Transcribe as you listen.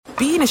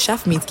being a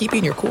chef means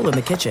keeping your cool in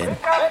the kitchen.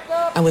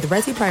 And with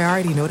Resi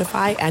Priority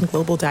Notify and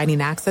Global Dining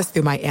Access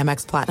through my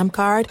Amex Platinum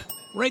card,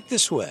 right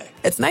this way.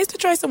 It's nice to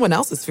try someone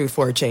else's food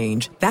for a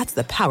change. That's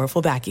the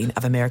powerful backing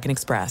of American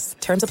Express.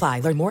 Terms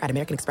apply. Learn more at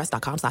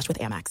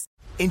americanexpress.com/withAmex.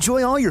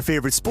 Enjoy all your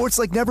favorite sports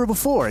like never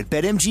before at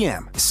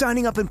BetMGM.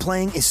 Signing up and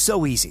playing is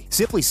so easy.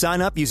 Simply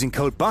sign up using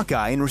code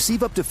Buckeye and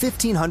receive up to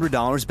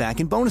 $1,500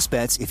 back in bonus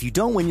bets if you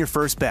don't win your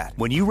first bet.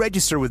 When you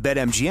register with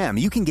BetMGM,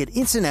 you can get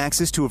instant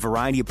access to a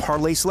variety of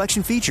parlay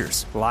selection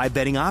features, live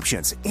betting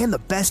options, and the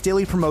best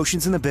daily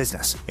promotions in the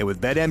business. And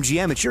with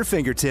BetMGM at your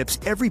fingertips,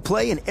 every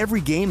play and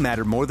every game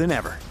matter more than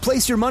ever.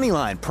 Place your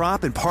moneyline,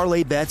 prop, and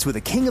parlay bets with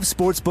the king of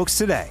sportsbooks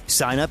today.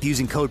 Sign up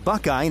using code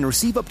Buckeye and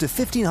receive up to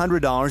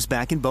 $1,500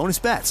 back in bonus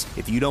bets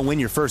if you don't win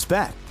your first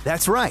bet.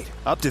 That's right,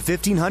 up to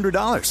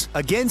 $1,500.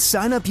 Again,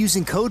 sign up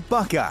using code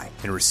Buckeye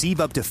and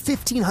receive up to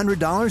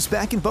 $1,500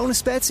 back in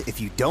bonus bets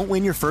if you don't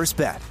win your first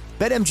bet.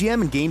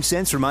 BetMGM and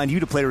GameSense remind you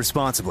to play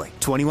responsibly.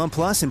 21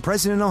 plus and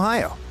present in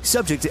Ohio.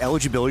 Subject to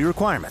eligibility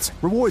requirements.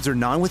 Rewards are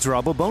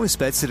non-withdrawable bonus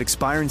bets that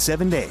expire in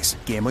 7 days.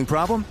 Gambling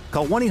problem?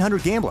 Call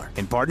 1-800-GAMBLER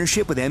in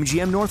partnership with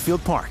MGM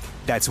Northfield Park.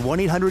 That's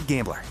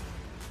 1-800-GAMBLER.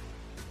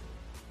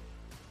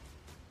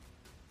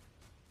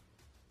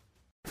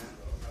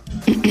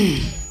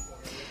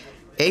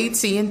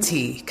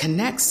 AT&T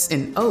connects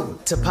an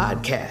ode to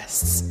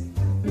podcasts.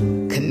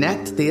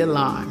 Connect the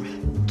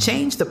alarm.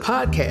 Change the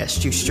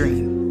podcast you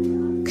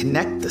stream.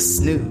 Connect the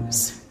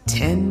snooze.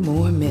 10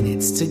 more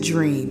minutes to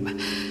dream.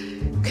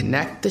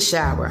 Connect the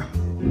shower.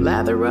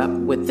 Lather up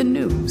with the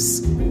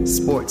news.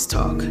 Sports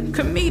talk,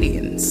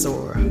 comedians,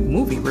 or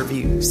movie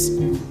reviews.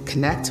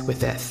 Connect with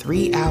that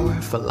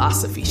 3-hour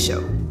philosophy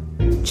show.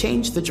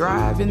 Change the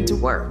drive into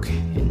work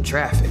in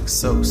traffic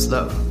so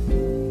slow.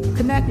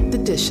 Connect the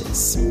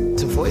dishes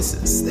to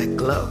voices that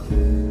glow.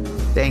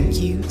 Thank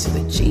you to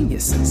the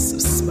geniuses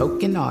of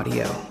spoken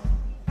audio.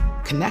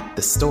 Connect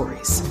the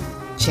stories.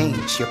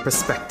 Change your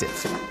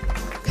perspective.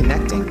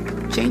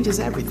 Connecting changes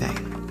everything.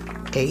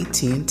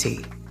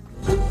 AT&T.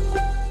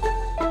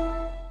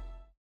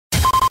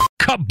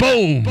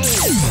 Kaboom!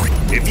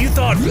 If you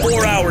thought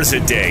 4 hours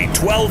a day,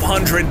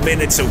 1,200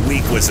 minutes a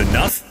week was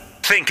enough,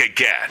 think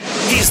again.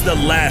 He's the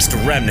last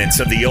remnants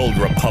of the old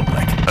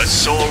republic, a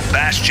sole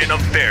bastion of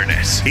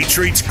fairness. He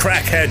treats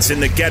crackheads in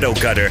the ghetto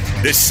gutter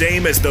the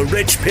same as the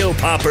rich pill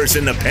poppers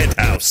in the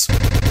penthouse.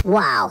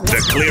 Wow.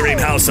 The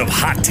clearinghouse of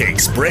hot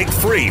takes break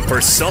free for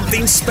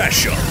something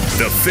special.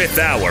 The Fifth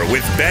Hour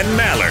with Ben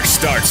Maller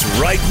starts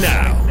right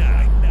now.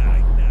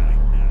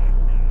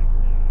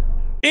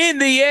 In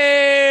the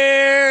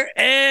air,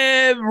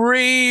 everywhere,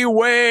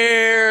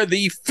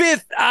 the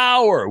Fifth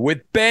Hour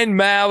with Ben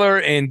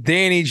Maller and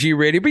Danny G.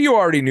 Radio. But you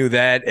already knew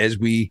that as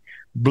we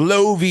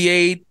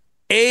bloviate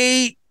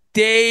 8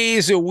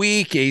 days a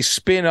week, a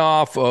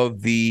spinoff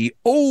of the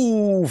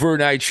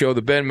overnight show,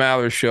 the Ben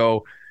Maller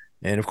Show.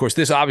 And, of course,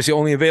 this obviously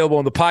only available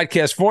in the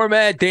podcast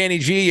format. Danny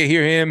G., you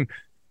hear him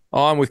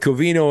on with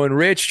Covino and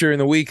Rich during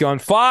the week on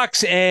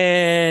Fox,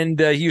 and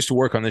he used to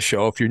work on the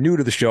show. If you're new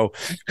to the show,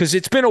 because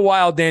it's been a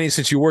while, Danny,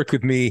 since you worked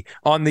with me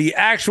on the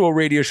actual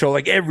radio show,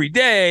 like every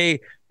day,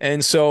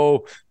 and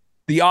so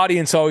the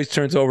audience always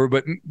turns over.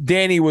 But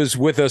Danny was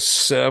with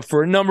us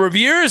for a number of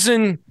years,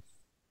 and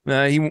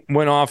he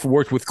went off and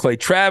worked with Clay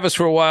Travis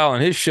for a while on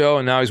his show,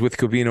 and now he's with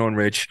Covino and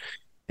Rich,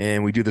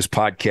 and we do this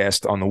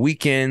podcast on the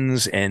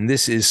weekends, and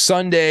this is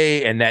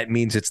Sunday, and that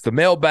means it's the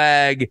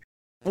mailbag.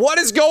 What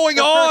is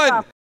going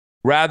on?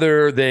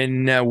 Rather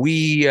than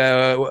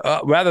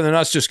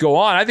us just go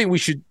on, I think we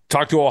should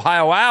talk to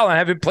Ohio Al and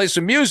have him play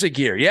some music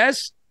here.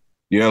 Yes?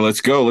 Yeah,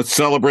 let's go. Let's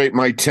celebrate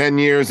my 10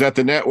 years at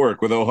the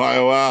network with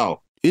Ohio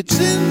Al. It's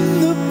in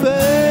the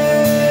bag.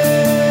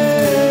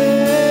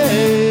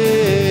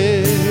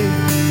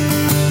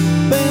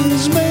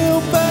 Ben's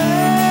mailbag.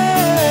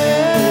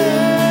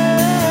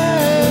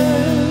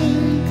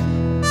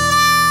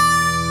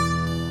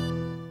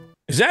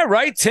 Is that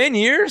right? 10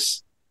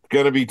 years?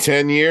 Going to be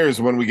 10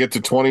 years when we get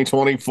to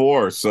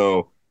 2024.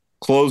 So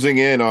closing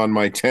in on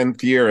my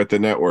 10th year at the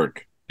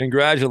network.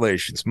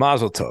 Congratulations.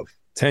 Mazel tov.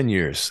 10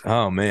 years.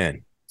 Oh,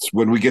 man. It's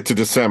when we get to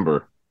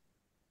December.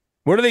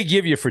 What do they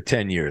give you for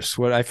 10 years?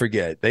 What I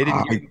forget. They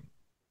didn't give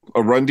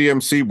a Run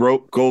DMC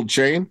rope gold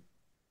chain.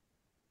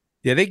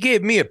 Yeah, they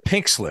gave me a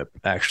pink slip,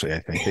 actually,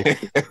 I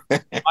think. They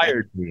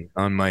fired me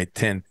on my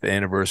 10th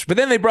anniversary. But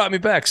then they brought me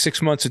back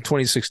 6 months and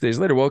 26 days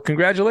later. Well,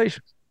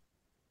 congratulations.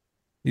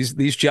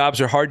 These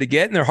jobs are hard to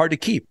get and they're hard to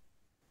keep.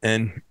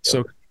 And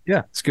so,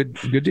 yeah, it's good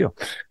deal.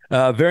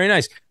 Very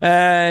nice.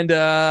 And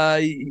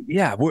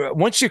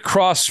once you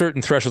cross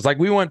certain thresholds, like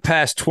we went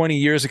past 20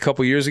 years a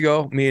couple years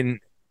ago, me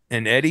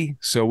and Eddie.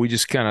 So we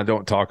just kind of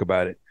don't talk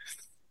about it.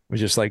 We're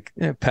just like,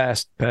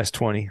 past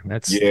 20.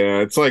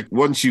 It's like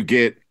once you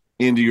get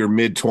into your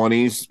mid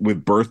 20s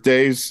with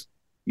birthdays,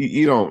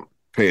 you don't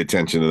pay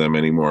attention to them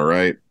anymore,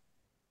 right?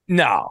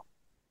 No,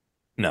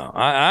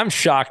 I'm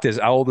shocked as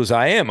old as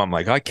I am. I'm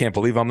like, I can't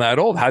believe I'm that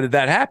old. How did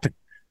that happen?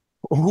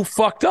 Who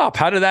fucked up?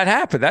 How did that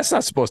happen? That's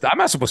not supposed to. I'm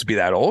not supposed to be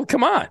that old.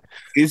 Come on.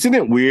 Isn't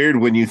it weird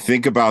when you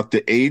think about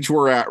the age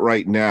we're at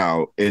right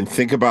now and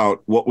think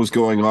about what was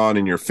going on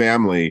in your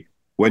family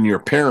when your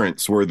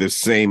parents were the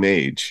same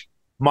age?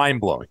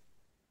 Mind blowing.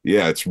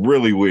 Yeah, it's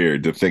really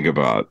weird to think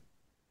about.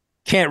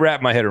 Can't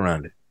wrap my head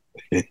around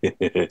it.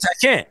 I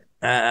can't.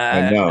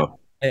 I know.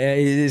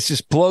 It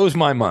just blows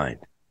my mind.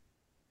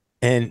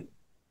 And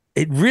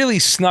it really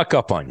snuck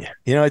up on you.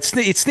 You know, it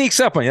sneaks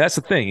up on you. That's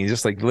the thing. You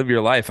just like live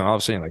your life and all of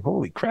a sudden you're like,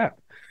 holy crap.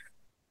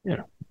 You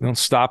know, you don't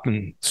stop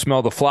and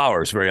smell the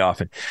flowers very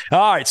often.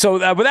 All right. So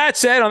with that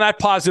said, on that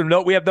positive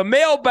note, we have the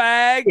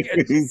mailbag.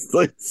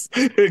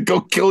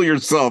 Go kill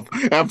yourself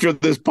after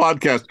this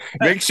podcast.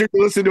 Make sure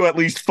you listen to at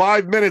least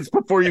 5 minutes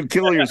before you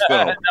kill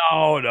yourself.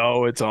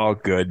 No, it's all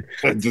good.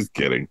 I'm just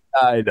kidding.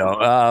 I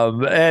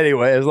know.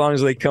 Anyway, as long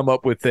as they come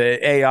up with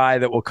the AI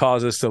that will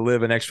cause us to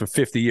live an extra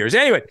 50 years.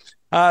 Anyway,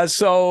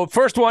 so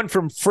first one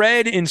from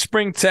Fred in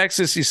Spring,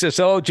 Texas. He says,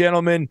 hello,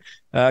 gentlemen,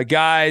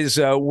 guys,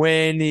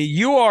 when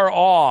you are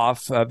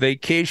off,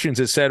 vacations,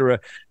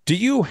 etc., do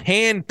you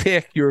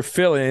handpick your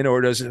fill-in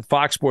or does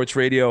Fox Sports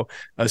Radio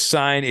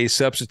assign a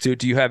substitute?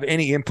 Do you have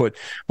any input?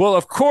 Well,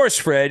 of course,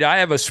 Fred, I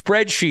have a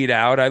spreadsheet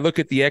out. I look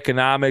at the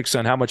economics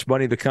on how much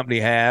money the company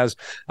has.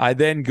 I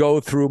then go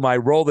through my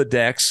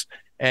Rolodex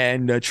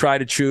and try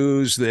to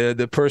choose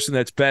the person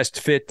that's best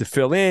fit to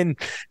fill in,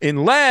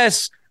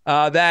 unless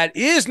that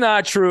is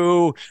not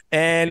true,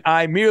 and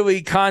I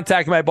merely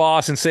contact my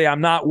boss and say I'm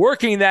not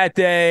working that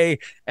day,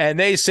 and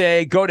they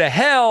say, go to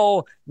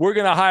hell, we're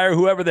going to hire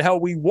whoever the hell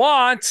we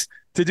want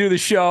to do the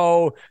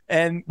show,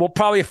 and we'll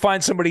probably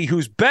find somebody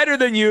who's better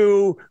than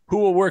you, who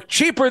will work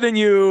cheaper than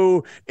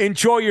you.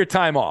 Enjoy your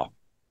time off.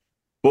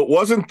 But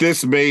wasn't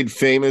this made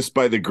famous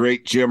by the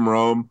great Jim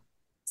Rome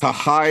to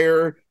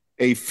hire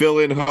a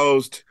fill-in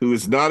host who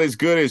is not as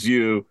good as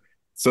you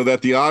so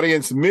that the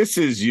audience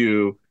misses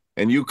you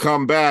and you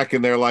come back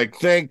and they're like,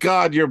 thank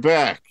God you're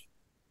back?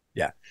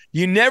 Yeah.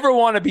 You never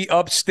want to be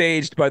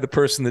upstaged by the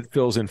person that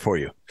fills in for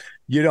you.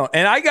 You don't.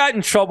 And I got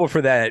in trouble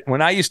for that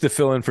when I used to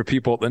fill in for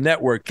people at the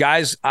network.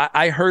 Guys,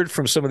 I heard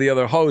from some of the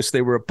other hosts,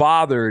 they were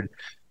bothered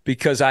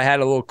because I had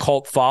a little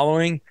cult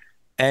following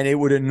and it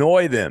would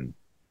annoy them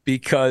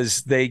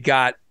because they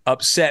got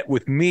upset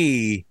with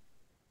me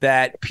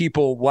that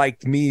people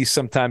liked me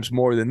sometimes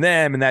more than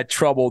them, and that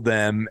troubled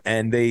them,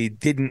 and they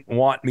didn't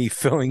want me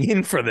filling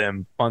in for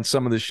them on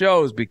some of the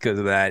shows because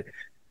of that,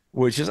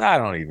 which is, I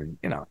don't even,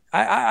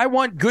 I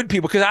want good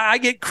people because I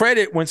get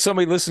credit when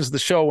somebody listens to the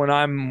show when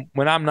I'm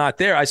not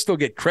there. I still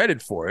get credit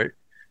for it.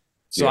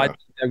 So yeah. I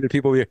have good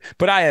people here,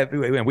 but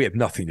we have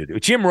nothing to do.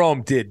 Jim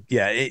Rome did,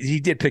 he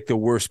did pick the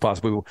worst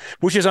possible,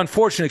 which is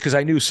unfortunate because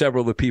I knew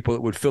several of the people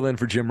that would fill in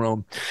for Jim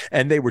Rome,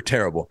 and they were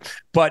terrible.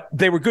 But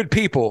they were good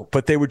people,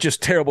 but they were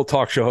just terrible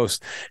talk show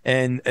hosts,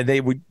 and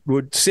they would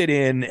sit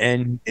in,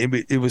 and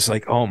it was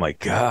like, oh my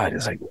God,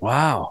 it's like,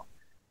 wow,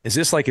 is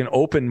this like an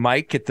open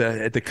mic at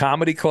the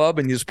comedy club,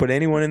 and you just put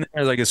anyone in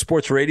there, like a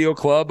sports radio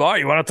club? Oh,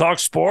 you want to talk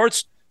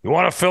sports? You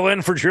want to fill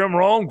in for Jim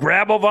Rome?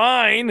 Grab a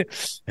vine.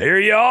 Here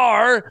you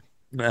are.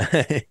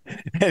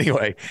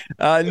 Anyway,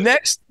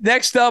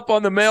 next up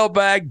on the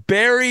mailbag,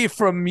 Barry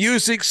from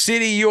Music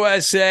City,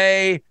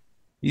 USA.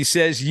 He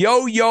says,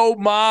 yo,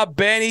 Ma,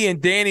 Benny,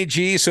 and Danny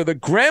G. So the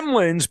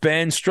Gremlins,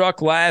 Ben,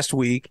 struck last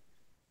week,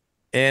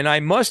 and I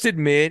must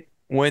admit,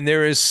 when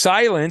there is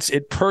silence,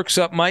 it perks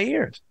up my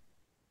ears.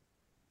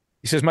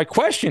 He says, my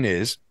question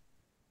is,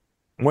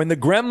 when the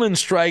Gremlins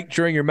strike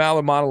during your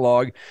Maller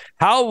monologue,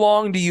 how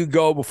long do you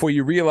go before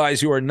you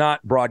realize you are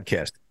not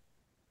broadcasting?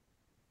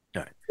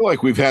 I feel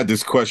like we've had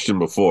this question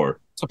before.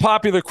 It's a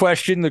popular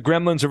question. The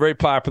Gremlins are very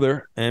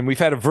popular, and we've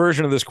had a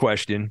version of this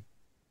question.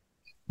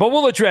 But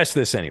we'll address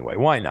this anyway.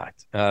 Why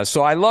not?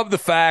 So I love the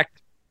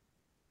fact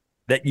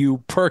that you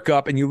perk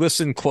up and you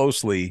listen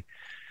closely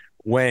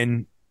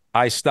when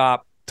I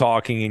stop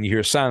talking and you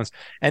hear silence.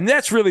 And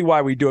that's really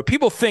why we do it.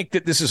 People think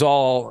that this is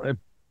all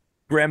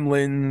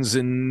Gremlins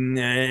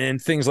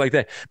and things like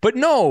that. But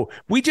no,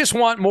 we just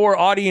want more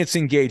audience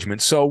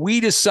engagement. So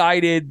we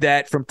decided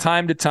that from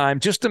time to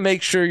time, just to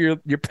make sure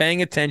you're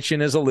paying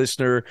attention as a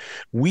listener,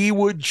 we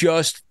would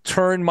just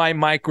turn my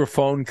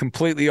microphone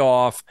completely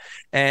off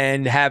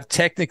and have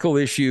technical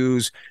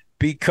issues,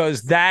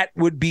 because that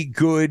would be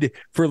good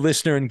for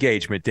listener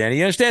engagement. Danny,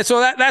 you understand? So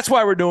that's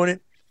why we're doing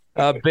it.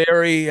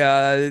 Barry,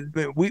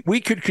 we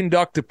could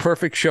conduct a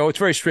perfect show. It's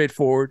very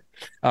straightforward.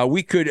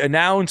 We could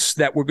announce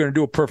that we're going to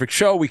do a perfect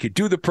show. We could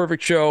do the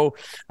perfect show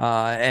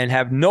and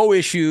have no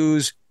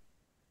issues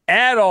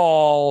at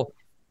all.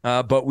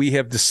 But we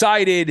have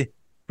decided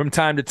from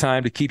time to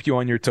time to keep you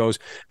on your toes.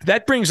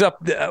 That brings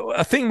up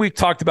a thing we've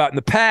talked about in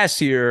the past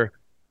here,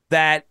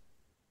 that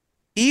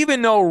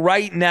even though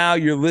right now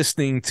you're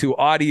listening to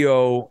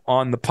audio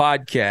on the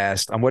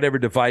podcast, on whatever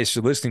device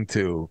you're listening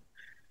to,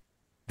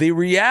 the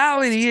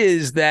reality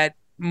is that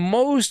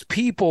most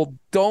people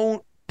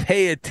don't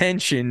pay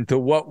attention to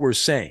what we're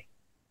saying.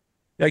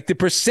 Like the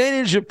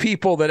percentage of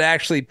people that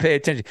actually pay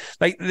attention,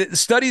 like the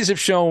studies have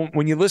shown,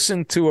 when you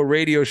listen to a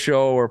radio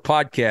show or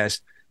podcast,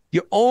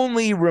 you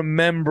only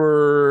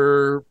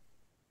remember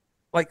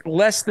like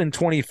less than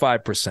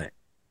 25%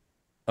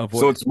 of what.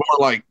 So it's more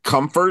like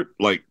comfort,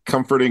 like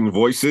comforting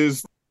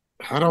voices.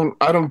 I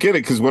don't get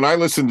it, because when I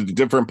listen to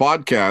different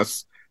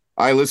podcasts,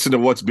 I listen to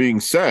what's being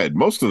said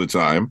most of the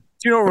time.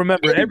 You don't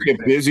remember You everything.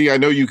 get busy. I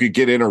know you could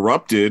get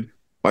interrupted,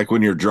 like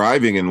when you're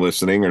driving and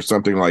listening or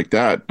something like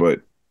that.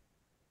 But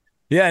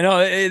Yeah,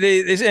 no,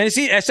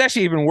 it's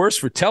actually even worse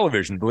for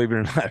television, believe it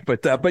or not.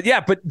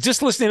 But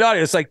just listening to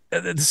audio, it's like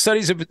the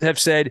studies have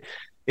said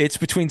it's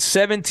between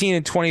 17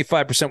 and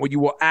 25% what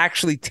you will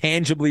actually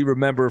tangibly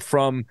remember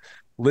from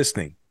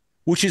listening,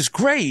 which is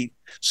great.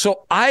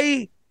 So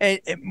and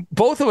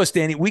both of us,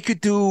 Danny, we could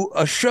do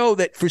a show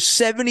that for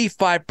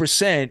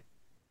 75%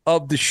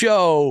 of the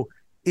show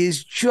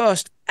is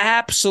just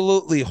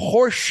absolutely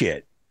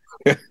horseshit.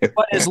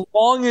 But as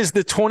long as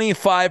the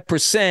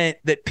 25%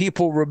 that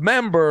people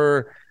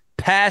remember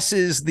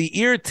passes the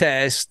ear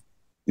test,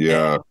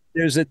 yeah,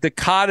 there's a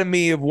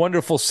dichotomy of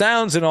wonderful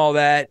sounds and all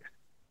that,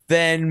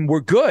 then we're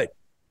good.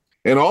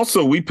 and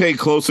also we pay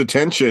close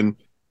attention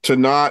to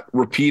not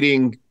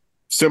repeating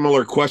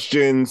similar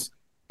questions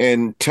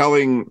and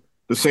telling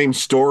the same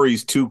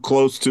stories too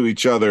close to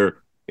each other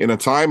in a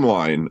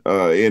timeline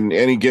in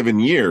any given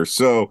year.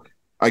 So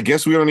I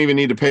guess we don't even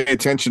need to pay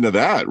attention to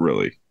that,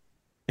 really.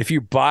 If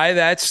you buy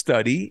that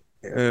study,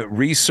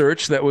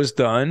 research that was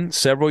done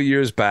several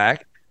years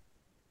back,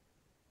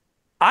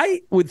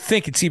 I would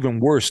think it's even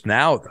worse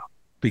now, though,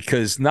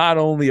 because not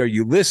only are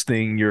you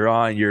listening,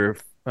 you're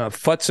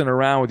futzing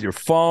around with your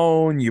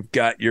phone, you've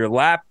got your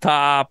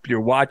laptop, you're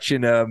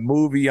watching a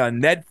movie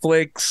on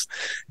Netflix,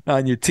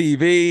 on your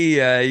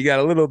TV, you got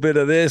a little bit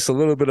of this, a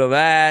little bit of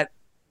that.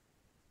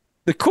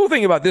 The cool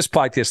thing about this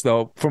podcast,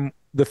 though, from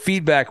the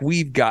feedback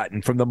we've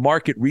gotten, from the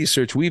market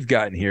research we've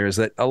gotten here, is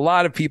that a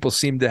lot of people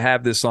seem to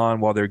have this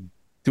on while they're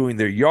doing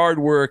their yard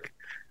work,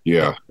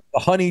 Yeah. the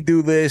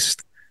honey-do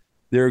list,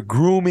 they're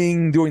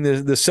grooming, doing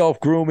the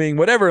self-grooming,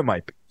 whatever it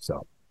might be.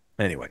 So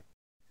anyway,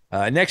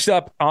 next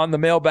up on the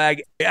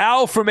mailbag,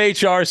 Al from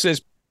HR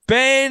says,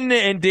 Ben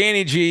and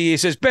Danny G, he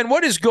says, Ben,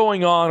 what is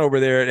going on over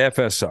there at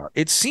FSR?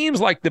 It seems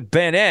like the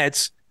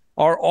Bennettes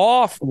are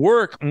off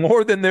work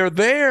more than they're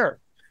there.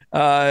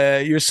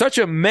 You're such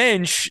a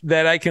mensch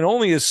that I can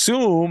only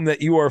assume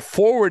that you are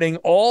forwarding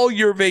all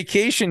your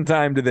vacation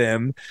time to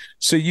them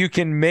so you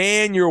can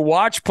man your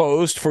watch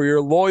post for your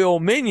loyal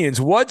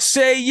minions. What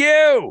say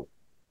you?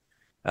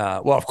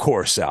 Well, of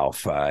course,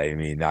 Alf. I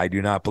mean, I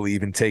do not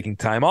believe in taking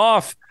time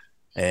off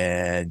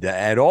and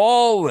at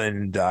all,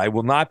 and I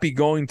will not be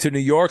going to New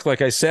York,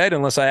 like I said,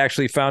 unless I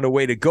actually found a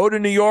way to go to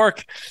New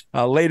York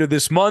later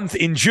this month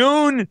in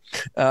June.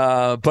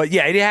 But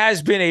yeah, it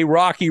has been a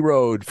rocky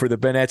road for the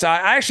Bennettes.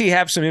 I actually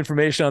have some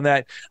information on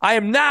that. I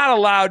am not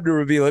allowed to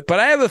reveal it,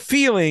 but I have a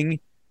feeling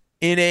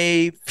in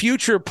a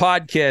future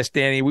podcast,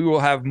 Danny, we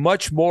will have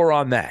much more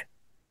on that.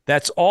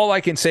 That's all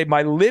I can say.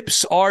 My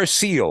lips are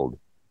sealed.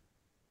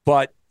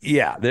 But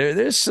yeah,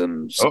 there's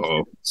some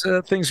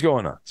things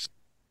going on.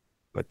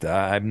 But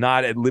I'm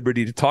not at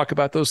liberty to talk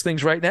about those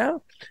things right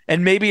now.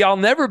 And maybe I'll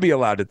never be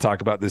allowed to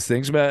talk about those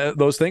things.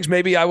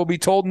 Maybe I will be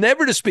told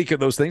never to speak of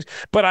those things.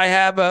 But I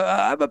have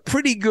a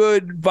pretty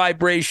good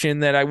vibration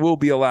that I will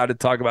be allowed to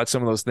talk about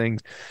some of those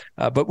things.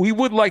 But we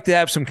would like to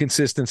have some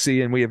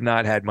consistency, and we have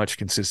not had much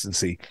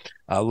consistency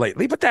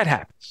lately. But that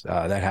happens.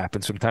 That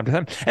happens from time to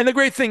time. And the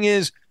great thing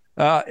is,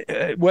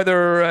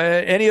 whether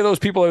any of those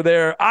people are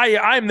there,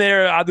 I'm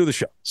there. I'll do the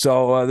show.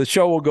 So the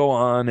show will go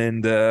on,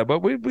 and but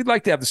we'd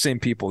like to have the same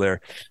people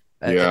there.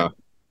 Yeah.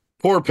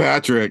 Poor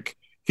Patrick.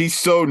 He's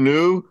so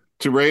new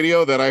to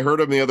radio that I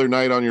heard him the other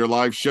night on your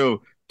live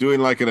show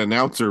doing like an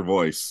announcer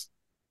voice.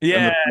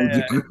 Yeah.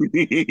 And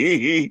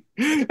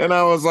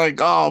I was like,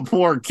 oh,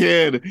 poor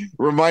kid.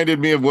 Reminded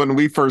me of when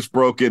we first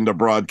broke into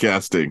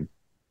broadcasting.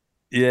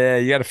 Yeah,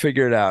 you got to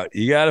figure it out.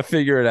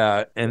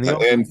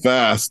 And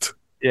fast.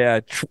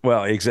 Yeah,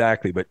 well,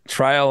 exactly. But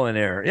trial and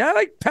error. Yeah, I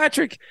like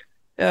Patrick.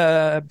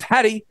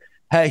 Patty,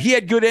 he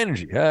had good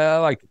energy. I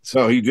like it.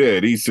 So. Oh, he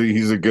did.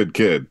 He's a good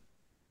kid.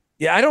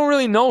 Yeah, I don't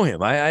really know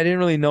him. I didn't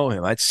really know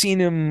him. I'd seen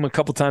him a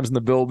couple times in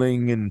the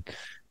building, and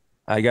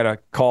I got a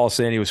call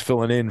saying he was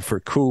filling in for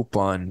Coop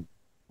on,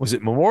 was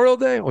it Memorial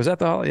Day? Was that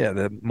the holiday? Yeah,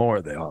 the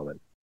Memorial Day holiday.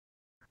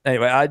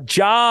 Anyway,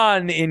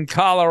 John in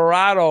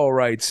Colorado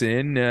writes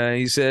in.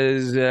 He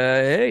says,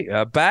 hey,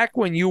 back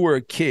when you were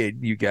a kid,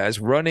 you guys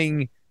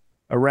running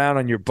around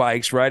on your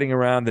bikes, riding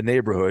around the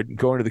neighborhood,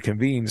 going to the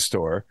convenience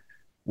store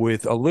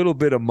with a little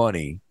bit of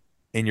money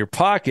in your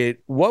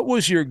pocket, what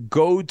was your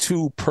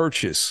go-to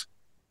purchase?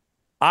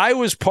 I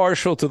was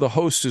partial to the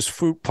Hostess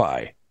fruit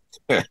pie.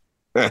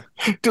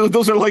 Dude,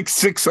 those are like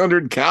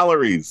 600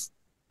 calories.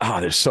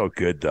 Oh, they're so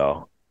good,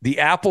 though. The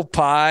apple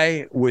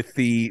pie with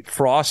the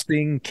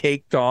frosting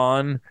caked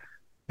on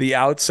the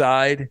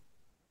outside.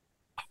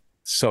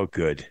 So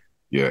good.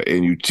 Yeah,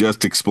 and you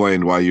just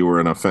explained why you were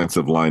an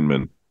offensive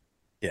lineman.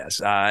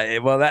 Yes.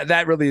 Well,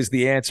 that really is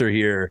the answer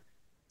here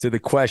to the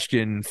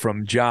question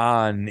from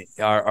John,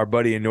 our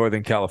buddy in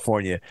Northern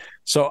California.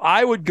 So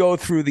I would go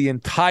through the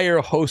entire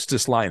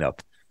Hostess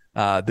lineup.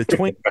 The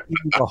Twinkie,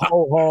 the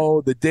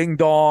Ho-Ho, the Ding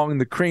Dong,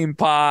 the cream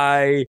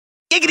pie,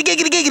 Giggity,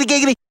 giggity,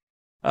 giggity,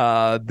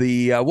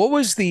 giggity. What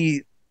was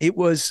the? It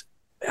was.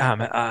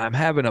 I'm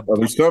having a. Well,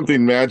 there's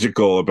something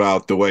magical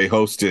about the way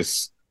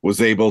Hostess was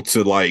able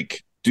to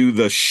like do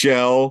the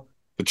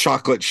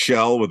chocolate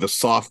shell with a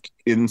soft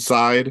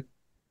inside.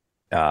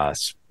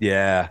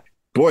 Yeah.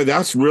 Boy,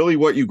 that's really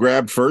what you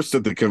grabbed first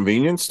at the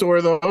convenience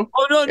store, though. Oh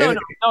no. But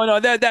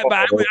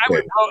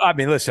okay. I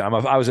mean, listen,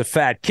 I was a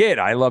fat kid.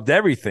 I loved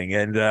everything,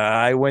 and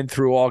I went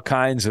through all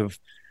kinds of.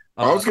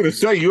 I was going to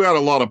say you had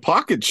a lot of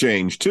pocket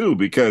change too,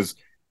 because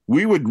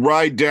we would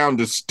ride down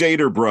to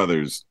Stater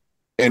Brothers,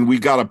 and we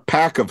got a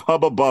pack of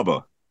Hubba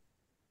Bubba.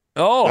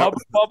 Oh, Hubba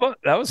Bubba,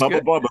 that was Hubba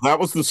good. Bubba. That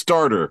was the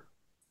starter.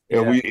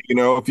 Yeah. And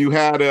if you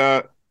had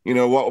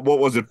what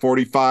was it,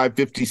 45,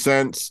 50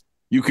 cents,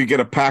 you could get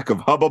a pack of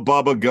Hubba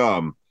Bubba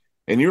gum.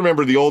 And you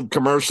remember the old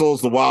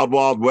commercials, the Wild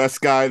Wild West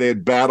guy,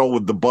 they'd battle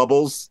with the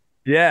bubbles.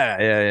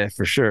 Yeah,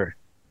 for sure.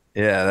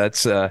 Yeah,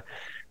 that's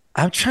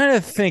I'm trying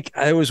to think.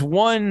 There was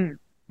one,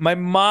 my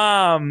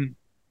mom,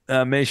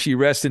 may she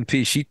rest in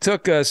peace. She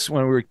took us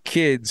when we were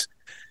kids.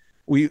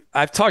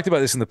 I've talked about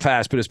this in the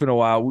past, but it's been a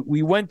while.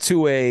 We went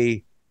to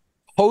a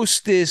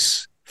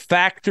Hostess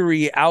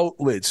factory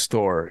outlet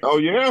store. Oh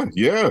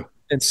yeah.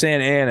 In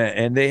Santa Ana,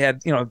 and they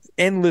had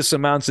endless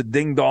amounts of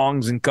ding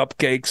dongs and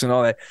cupcakes and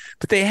all that.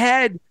 But they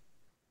had,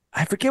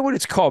 I forget what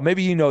it's called.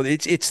 Maybe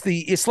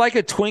it's like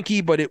a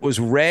Twinkie, but it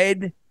was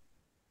red.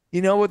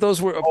 You know what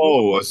those were?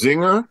 Oh, a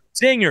Zinger.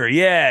 Zinger,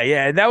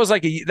 yeah. And that was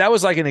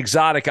like an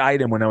exotic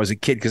item when I was a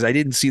kid because I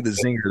didn't see the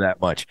Zinger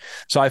that much,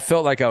 so I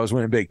felt like I was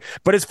winning big.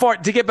 But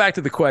to get back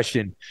to the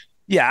question,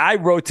 yeah, I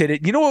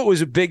rotated. You know what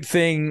was a big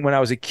thing when I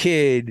was a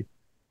kid?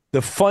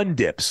 The Fun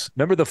Dips.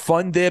 Remember the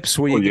Fun Dips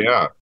where you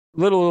get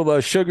little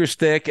sugar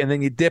stick and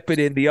then you dip it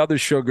in the other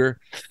sugar.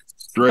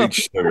 Straight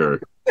sugar.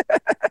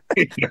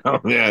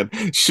 Man,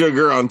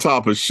 sugar on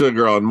top of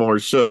sugar on more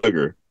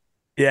sugar.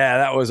 Yeah,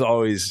 that was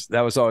always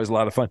a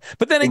lot of fun.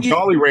 But then again,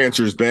 Jolly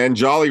Ranchers, Ben,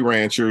 Jolly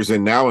Ranchers,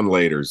 and Now and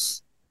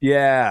Laters.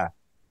 Yeah,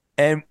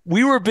 and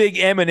we were big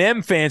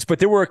M&M fans, but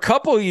there were a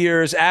couple of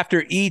years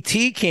after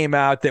E.T. came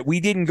out that we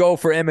didn't go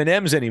for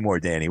M&Ms anymore,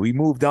 Danny. We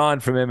moved on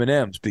from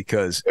M&Ms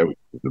because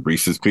the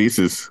Reese's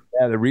Pieces.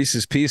 Yeah, the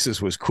Reese's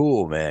Pieces was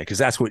cool, man, because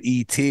that's what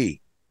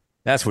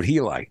that's what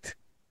he liked.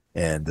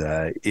 And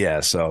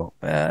so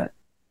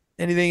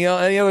anything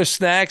else? Any other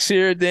snacks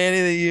here,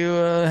 Danny, that you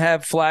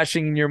have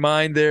flashing in your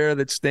mind there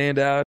that stand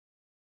out?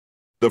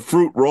 The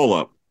fruit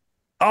roll-up.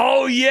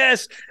 Oh,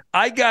 yes.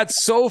 I got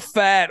so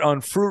fat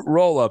on fruit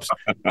roll-ups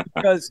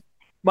because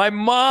my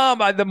mom,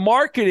 the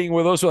marketing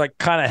where those were like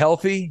kind of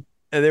healthy.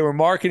 And they were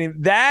marketing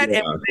that.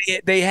 Yeah. And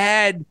they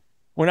had,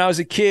 when I was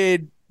a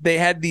kid, they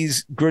had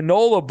these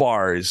granola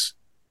bars,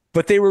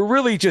 but they were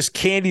really just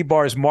candy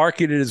bars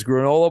marketed as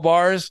granola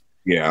bars.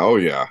 Yeah. Oh,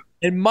 yeah.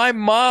 And my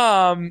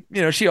mom,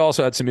 she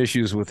also had some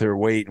issues with her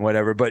weight and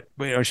whatever, but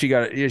she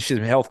had some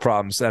health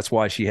problems. That's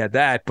why she had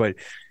that. But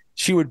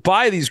she would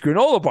buy these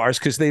granola bars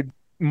because they'd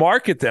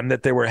market them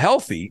that they were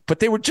healthy, but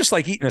they were just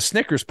like eating a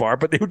Snickers bar,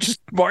 but they would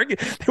just they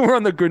were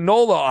on the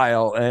granola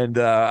aisle. And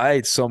I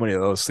ate so many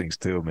of those things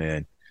too,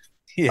 man.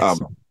 Yes.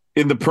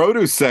 In the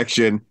produce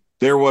section,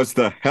 there was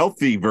the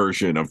healthy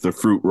version of the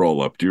fruit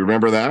roll-up. Do you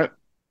remember that?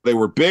 They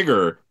were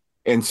bigger,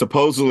 and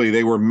supposedly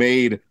they were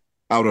made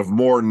out of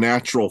more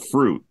natural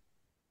fruit.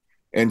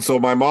 And so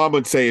my mom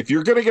would say, if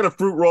you're going to get a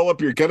fruit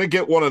roll-up, you're going to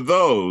get one of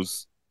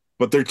those,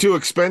 but they're too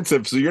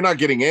expensive, so you're not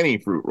getting any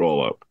fruit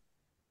roll-up.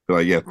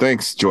 Like, yeah,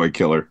 thanks, Joy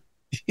Killer.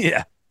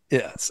 Yeah.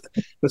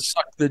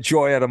 Suck the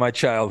joy out of my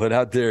childhood.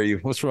 How dare you?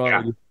 What's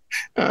wrong with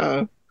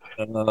you?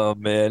 Oh,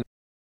 man.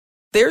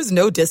 There's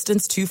no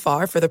distance too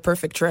far for the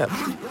perfect trip.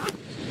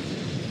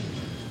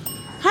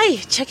 Hi,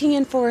 checking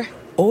in for...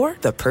 Or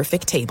the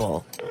perfect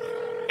table.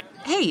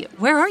 Hey,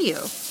 where are you?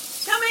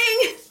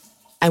 Coming!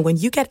 And when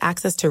you get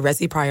access to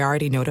Resi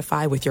Priority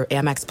Notify with your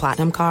Amex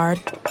Platinum card...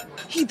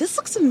 Hey, this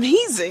looks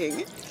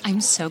amazing.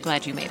 I'm so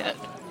glad you made it.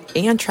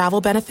 And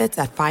travel benefits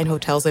at fine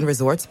hotels and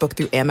resorts booked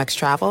through Amex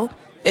Travel,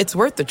 it's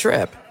worth the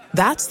trip.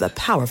 That's the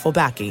powerful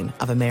backing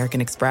of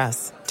American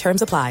Express.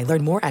 Terms apply.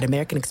 Learn more at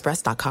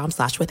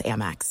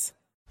americanexpress.com/withAmex.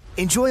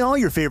 Enjoy all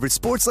your favorite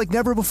sports like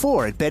never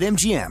before at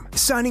BetMGM.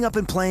 Signing up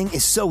and playing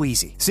is so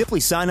easy.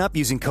 Simply sign up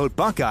using code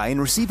Buckeye and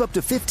receive up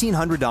to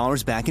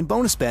 $1,500 back in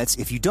bonus bets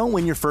if you don't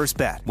win your first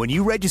bet. When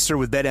you register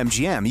with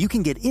BetMGM, you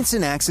can get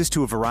instant access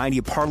to a variety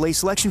of parlay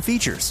selection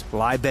features,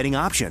 live betting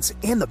options,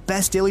 and the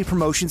best daily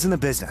promotions in the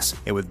business.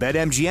 And with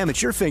BetMGM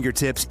at your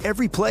fingertips,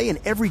 every play and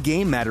every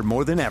game matter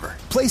more than ever.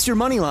 Place your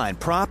moneyline,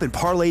 prop, and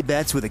parlay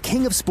bets with the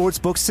king of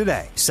sportsbooks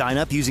today. Sign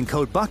up using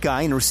code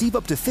Buckeye and receive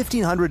up to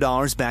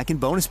 $1,500 back in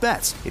bonus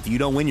bets if you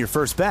don't win your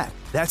first bet.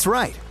 That's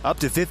right, up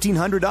to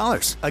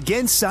 $1,500.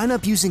 Again, sign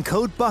up using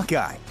code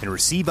Buckeye and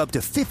receive up to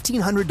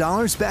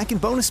 $1,500 back in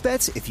bonus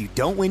bets if you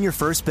don't win your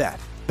first bet.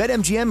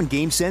 BetMGM and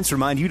GameSense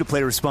remind you to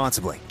play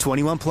responsibly.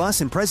 21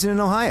 plus and present in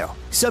Ohio.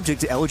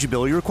 Subject to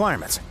eligibility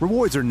requirements.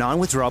 Rewards are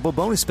non-withdrawable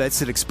bonus bets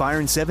that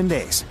expire in 7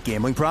 days.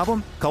 Gambling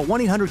problem? Call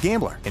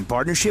 1-800-GAMBLER in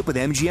partnership with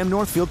MGM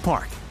Northfield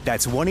Park.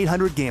 That's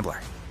 1-800-GAMBLER.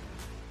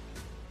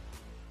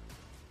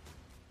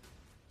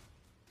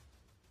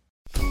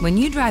 When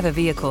you drive a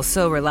vehicle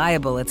so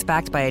reliable it's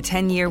backed by a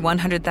 10-year,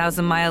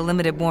 100,000-mile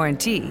limited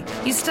warranty,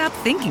 you stop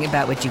thinking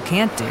about what you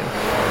can't do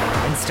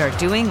and start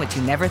doing what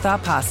you never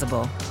thought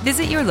possible.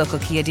 Visit your local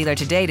Kia dealer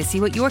today to see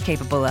what you're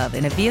capable of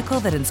in a vehicle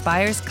that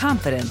inspires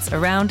confidence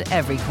around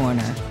every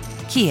corner.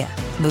 Kia,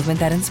 movement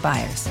that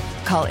inspires.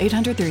 Call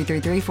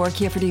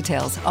 800-333-4KIA for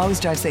details.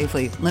 Always drive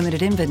safely.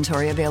 Limited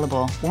inventory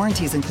available.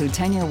 Warranties include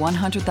 10-year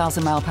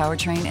 100,000-mile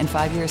powertrain and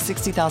 5-year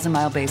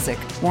 60,000-mile basic.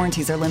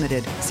 Warranties are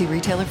limited. See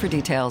retailer for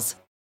details.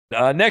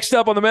 Next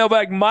up on the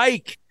mailbag,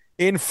 Mike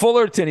in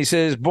Fullerton. He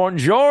says,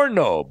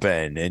 Buongiorno,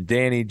 Ben and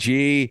Danny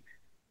G.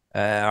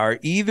 Are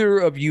either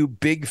of you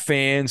big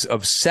fans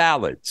of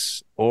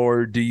salads,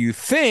 or do you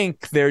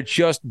think they're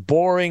just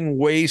boring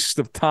waste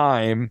of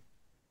time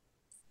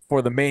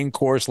for the main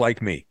course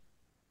like me?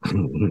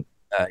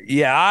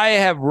 Yeah, I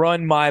have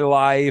run my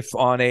life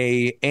on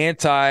a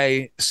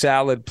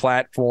anti-salad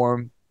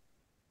platform,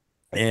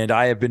 and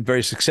I have been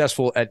very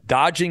successful at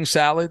dodging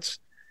salads.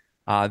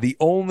 The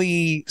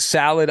only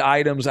salad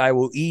items I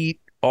will eat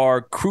are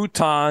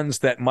croutons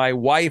that my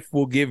wife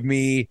will give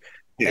me,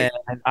 and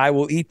I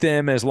will eat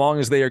them as long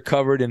as they are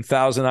covered in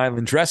Thousand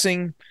Island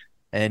dressing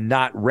and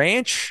not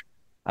ranch.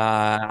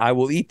 I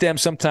will eat them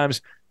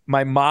sometimes.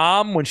 My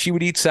mom, when she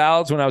would eat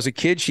salads when I was a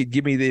kid, she'd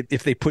give me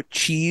if they put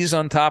cheese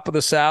on top of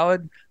the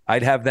salad,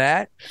 I'd have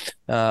that.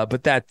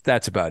 But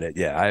that's about it.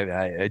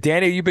 Yeah.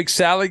 Danny, are you a big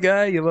salad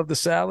guy? You love the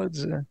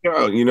salads?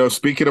 Yeah,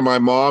 speaking of my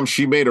mom,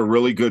 she made a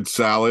really good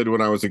salad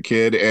when I was a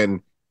kid,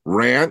 and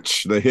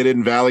ranch, the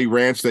Hidden Valley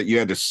ranch that you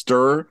had to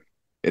stir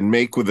and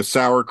make with the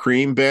sour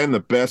cream, Ben, the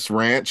best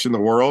ranch in the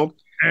world.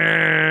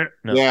 No.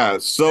 Yeah,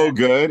 so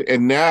good.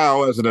 And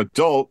now as an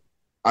adult,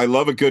 I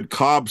love a good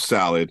Cobb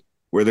salad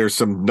where there's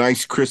some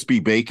nice crispy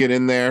bacon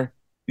in there,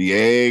 the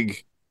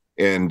egg,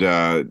 and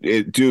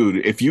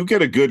dude, if you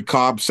get a good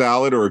Cobb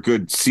salad or a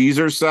good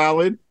Caesar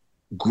salad,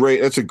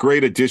 great. That's a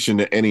great addition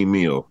to any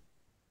meal.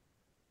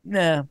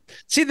 Nah.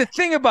 See, the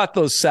thing about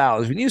those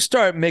salads, when you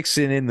start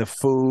mixing in the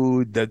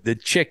food, the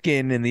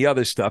chicken and the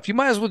other stuff, you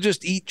might as well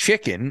just eat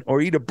chicken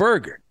or eat a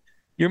burger.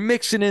 You're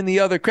mixing in the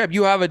other crap.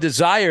 You have a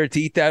desire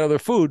to eat that other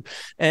food.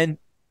 And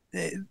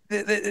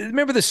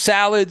remember the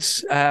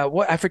salads?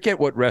 I forget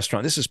what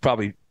restaurant. This is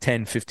probably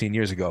 10, 15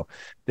 years ago.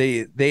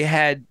 They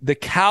had the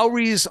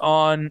calories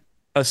on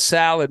a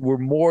salad were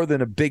more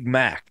than a Big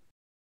Mac.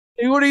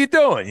 Hey, what are you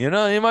doing? You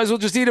might as well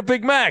just eat a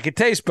Big Mac. It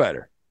tastes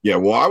better. Yeah,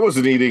 well, I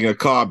wasn't eating a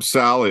Cobb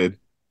salad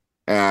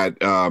at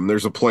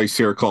there's a place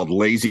here called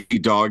Lazy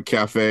Dog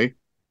Cafe.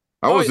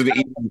 I wasn't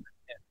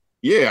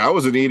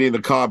eating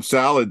the Cobb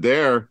salad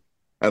there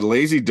at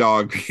Lazy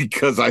Dog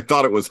because I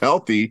thought it was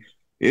healthy.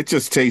 It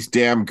just tastes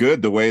damn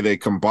good the way they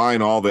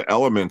combine all the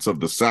elements of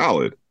the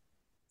salad.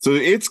 So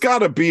it's got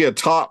to be a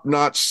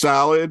top-notch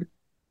salad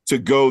to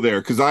go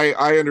there, because I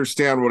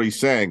understand what he's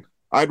saying.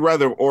 I'd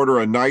rather order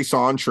a nice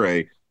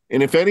entree,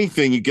 and if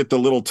anything, you get the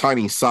little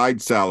tiny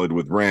side salad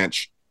with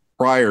ranch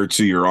prior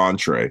to your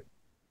entree.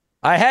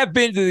 I have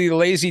been to the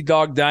Lazy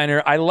Dog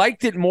Diner. I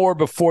liked it more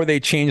before they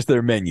changed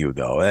their menu,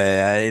 though.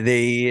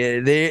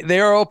 They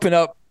are open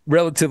up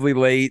relatively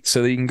late,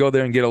 so you can go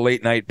there and get a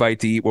late night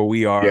bite to eat where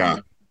we are. Yeah.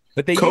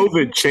 But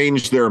COVID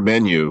changed their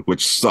menu,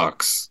 which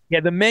sucks.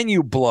 Yeah, the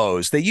menu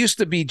blows. They used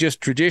to be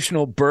just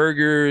traditional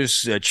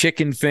burgers,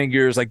 chicken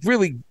fingers, like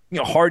really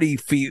hearty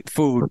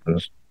food.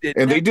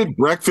 And they did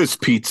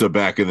breakfast pizza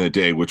back in the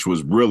day, which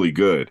was really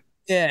good.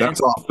 Yeah, that's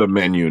off the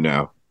menu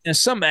now. And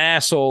some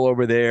asshole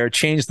over there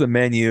changed the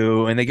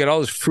menu, and they get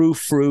all this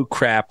frou-frou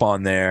crap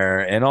on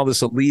there and all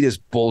this elitist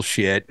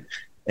bullshit.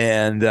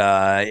 And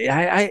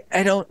I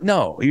don't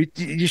know.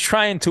 You're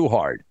trying too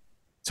hard.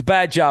 It's a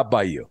bad job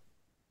by you.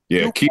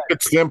 Yeah, keep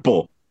it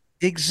simple.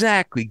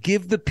 Exactly.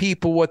 Give the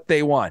people what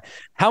they want.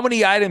 How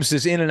many items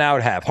does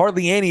In-N-Out have?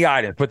 Hardly any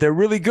items, but they're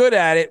really good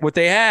at it. What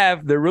they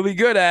have, they're really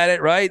good at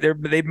it, right?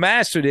 They've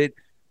mastered it.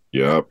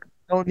 Yep.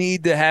 Don't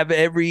need to have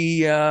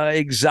every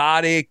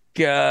exotic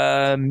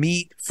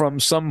meat from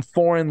some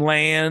foreign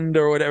land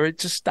or whatever.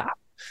 Just stop.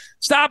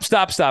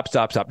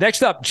 Stop.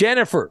 Next up,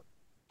 Jennifer.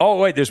 Oh,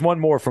 wait, there's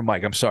one more from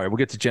Mike. I'm sorry. We'll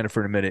get to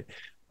Jennifer in a minute.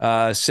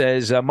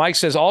 Mike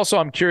says, also,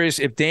 I'm curious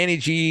if Danny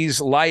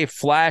G's life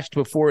flashed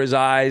before his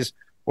eyes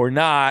or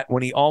not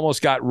when he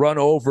almost got run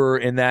over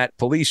in that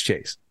police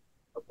chase.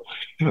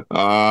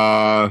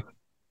 No,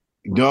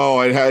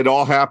 it had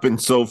all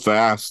happened so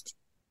fast.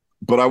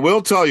 But I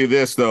will tell you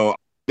this, though,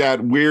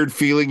 that weird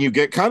feeling you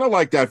get, kind of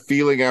like that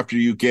feeling after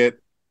you get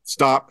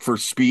stopped for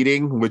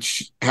speeding,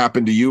 which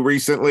happened to you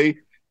recently,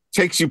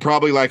 takes you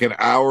probably like an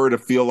hour to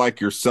feel like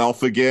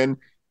yourself again,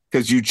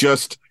 because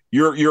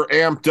you're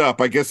amped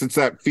up. I guess it's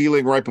that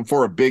feeling right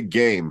before a big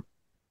game.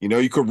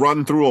 You could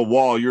run through a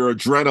wall. Your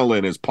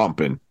adrenaline is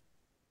pumping.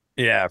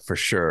 Yeah, for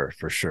sure.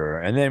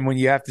 And then when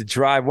you have to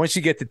drive, once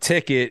you get the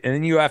ticket, and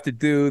then you have to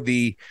do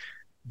the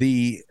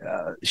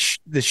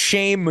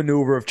shame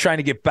maneuver of trying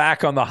to get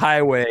back on the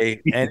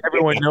highway, and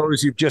everyone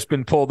knows you've just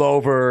been pulled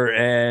over.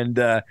 And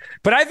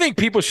but I think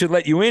people should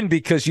let you in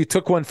because you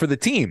took one for the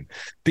team.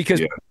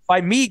 Because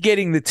by me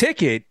getting the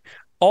ticket,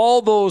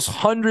 all those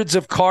hundreds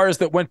of cars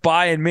that went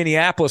by in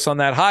Minneapolis on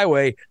that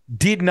highway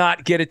did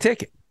not get a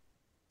ticket.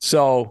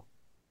 So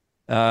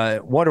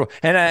wonderful.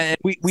 And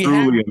we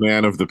truly a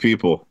man of the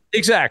people.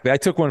 Exactly. I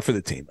took one for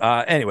the team.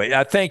 Anyway,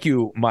 thank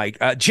you, Mike.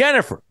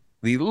 Jennifer,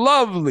 the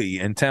lovely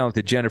and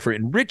talented Jennifer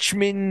in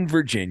Richmond,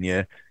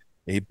 Virginia,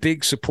 a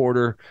big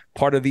supporter,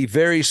 part of the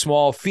very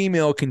small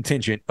female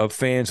contingent of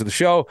fans of the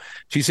show.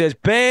 She says,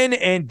 Ben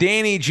and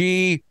Danny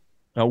G,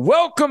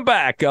 welcome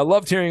back. I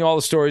loved hearing all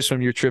the stories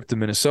from your trip to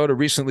Minnesota.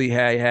 Recently,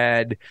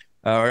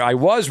 I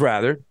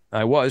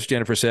was,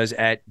 Jennifer says,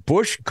 at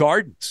Busch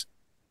Gardens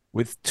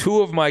with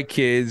two of my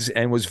kids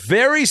and was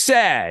very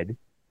sad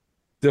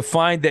to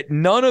find that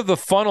none of the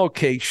funnel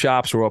cake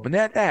shops were open.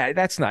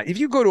 That's not. If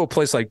you go to a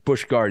place like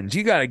Busch Gardens,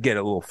 you got to get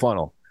a little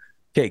funnel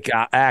cake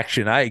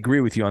action. I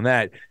agree with you on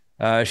that.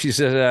 She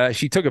says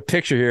she took a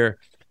picture here.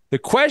 The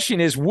question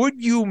is,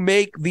 would you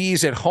make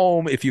these at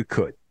home if you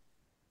could?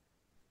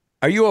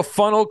 Are you a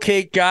funnel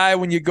cake guy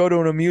when you go to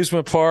an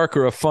amusement park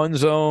or a fun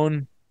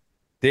zone,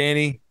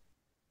 Danny?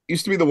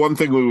 Used to be the one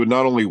thing we would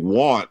not only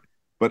want,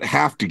 but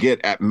have to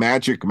get at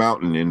Magic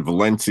Mountain in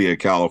Valencia,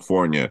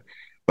 California.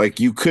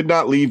 Like, you could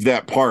not leave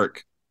that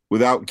park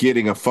without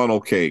getting a funnel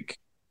cake.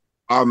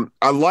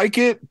 I like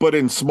it, but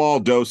in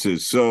small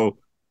doses. So,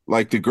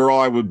 like, the girl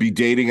I would be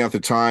dating at the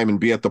time and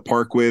be at the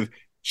park with,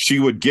 she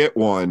would get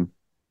one.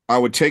 I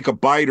would take a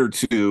bite or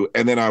two,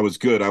 and then I was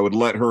good. I would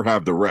let her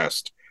have the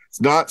rest.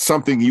 It's not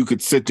something you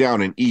could sit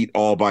down and eat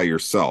all by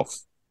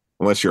yourself,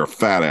 unless you're a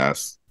fat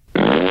ass.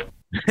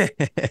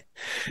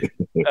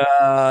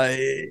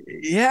 I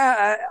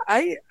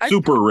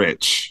super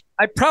rich.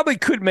 I probably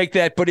could make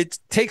that, but it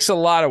takes a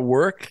lot of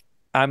work.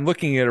 I'm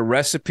looking at a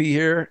recipe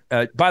here.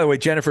 By the way,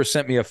 Jennifer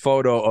sent me a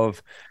photo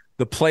of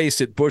the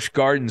place at Busch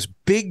Gardens,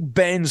 Big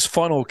Ben's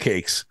Funnel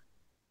Cakes.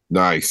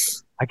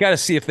 Nice. I got to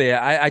see if they.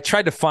 I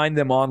tried to find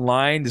them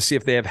online to see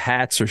if they have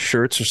hats or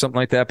shirts or something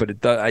like that,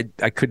 but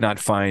I could not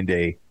find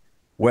a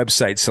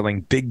website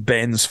selling Big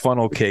Ben's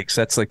Funnel Cakes.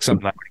 That's like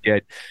something I would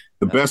get.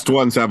 The best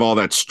ones have all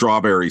that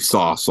strawberry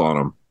sauce on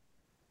them.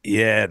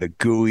 Yeah, the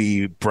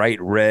gooey,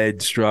 bright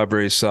red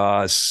strawberry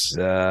sauce.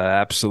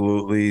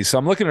 Absolutely. So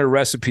I'm looking at a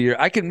recipe here.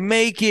 I can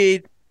make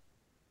it,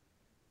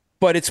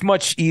 but it's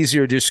much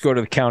easier to just go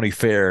to the county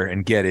fair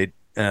and get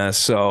it.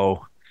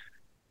 So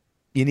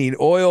you need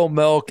oil,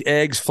 milk,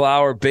 eggs,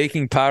 flour,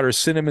 baking powder,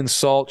 cinnamon,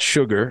 salt,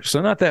 sugar.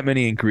 So not that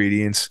many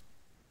ingredients.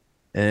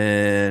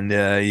 And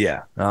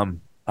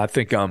I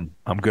think I'm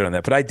good on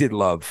that. But I did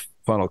love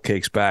funnel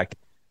cakes back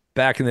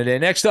in the day.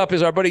 Next up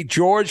is our buddy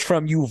George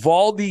from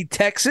Uvalde,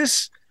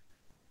 Texas.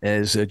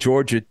 As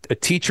George, a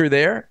teacher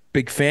there,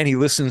 big fan. He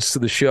listens to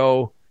the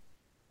show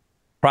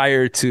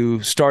prior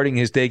to starting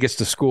his day, gets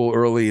to school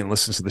early and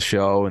listens to the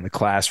show in the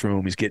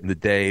classroom. He's getting the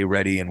day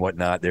ready and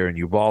whatnot there in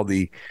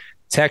Uvalde,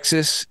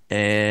 Texas.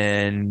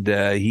 And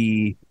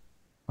I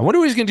wonder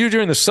what he's going to do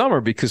during the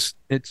summer, because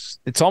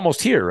it's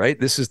almost here, right?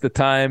 This is the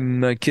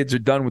time kids are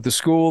done with the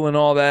school and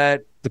all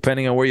that,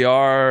 depending on where you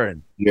are.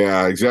 And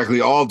yeah, exactly.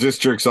 All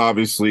districts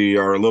obviously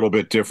are a little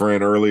bit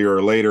different earlier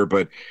or later,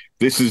 but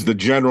this is the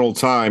general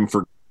time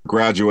for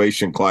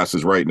graduation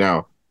classes right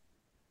now.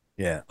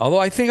 Yeah. Although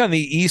I think on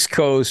the East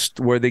Coast,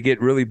 where they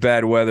get really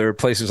bad weather,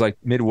 places like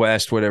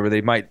Midwest, whatever, they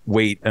might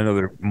wait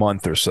another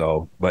month or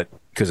so, but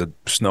because of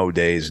snow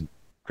days.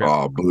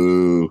 Oh,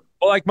 boo.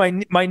 Well, like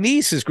my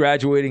niece is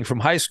graduating from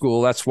high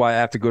school. That's why I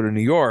have to go to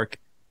New York.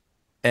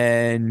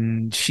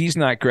 And she's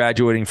not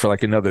graduating for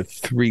like another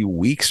 3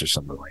 weeks or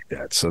something like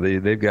that. So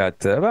they've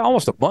got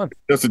almost a month.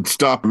 Doesn't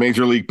stop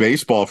Major League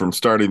Baseball from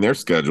starting their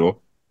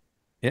schedule.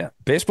 Yeah.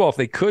 Baseball, if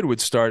they could, would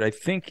start, I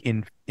think,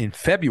 in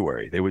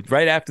February. They would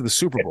right after the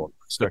Super Bowl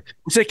start,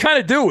 which they kind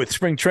of do with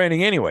spring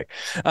training anyway.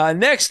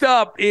 Next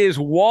up is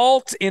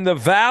Walt in the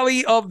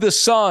Valley of the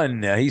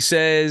Sun. He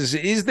says,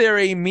 is there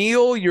a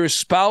meal your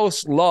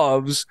spouse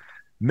loves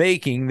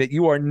making that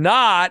you are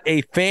not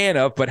a fan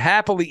of but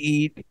happily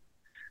eat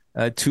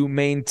to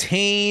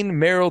maintain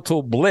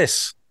marital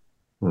bliss?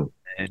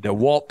 And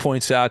Walt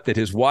points out that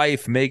his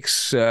wife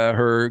makes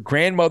her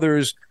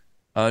grandmother's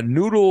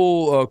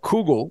noodle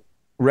kugel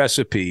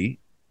recipe.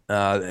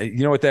 You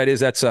know what that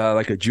is? That's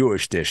like a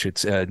Jewish dish.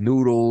 It's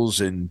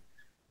noodles and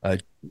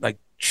like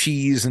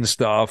cheese and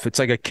stuff. It's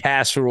like a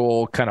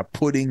casserole kind of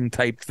pudding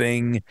type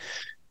thing.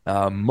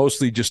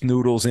 Mostly just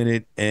noodles in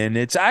it, and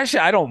it's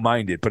actually, I don't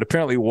mind it, but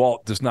apparently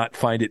Walt does not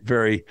find it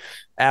very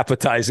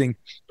appetizing.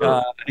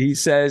 He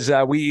says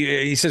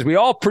we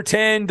all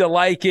pretend to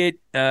like it.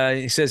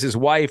 He says his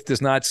wife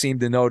does not seem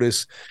to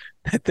notice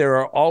that there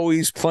are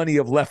always plenty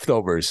of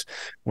leftovers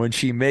when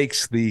she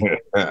makes the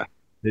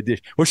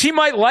dish. Well, she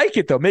might like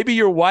it though. Maybe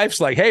your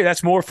wife's like, "Hey,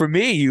 that's more for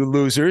me, you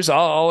losers.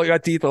 I'll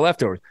got to eat the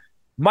leftovers."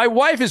 My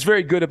wife is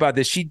very good about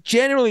this. She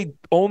generally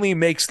only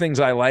makes things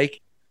I like,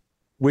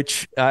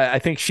 which I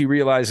think she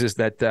realizes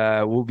that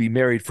we'll be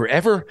married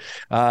forever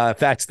if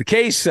that's the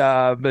case.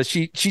 But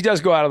she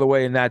does go out of the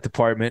way in that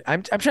department.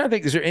 I'm trying to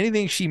think, is there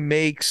anything she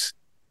makes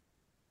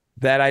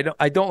that I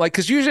don't like?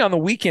 Because usually on the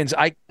weekends,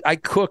 I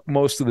cook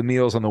most of the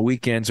meals on the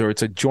weekends, or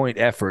it's a joint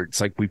effort.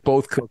 It's like we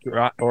both cook,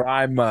 or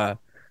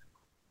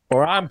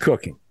or I'm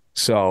cooking.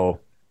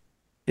 So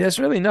yeah, it's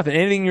really nothing.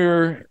 Anything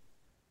your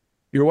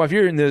wife,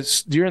 you're in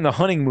the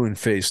honeymoon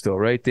phase still,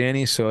 right,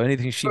 Danny? So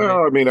anything she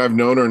Well, I mean, I've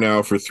known her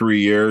now for 3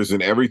 years,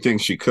 and everything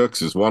she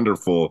cooks is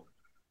wonderful.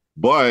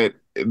 But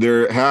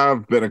there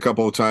have been a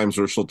couple of times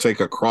where she'll take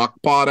a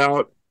crock pot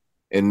out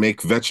and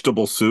make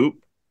vegetable soup.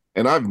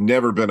 And I've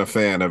never been a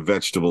fan of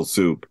vegetable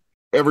soup.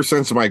 Ever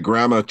since my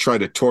grandma tried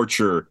to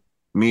torture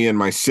me and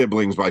my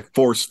siblings by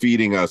force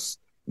feeding us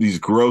these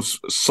gross,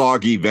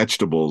 soggy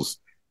vegetables.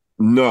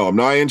 No, I'm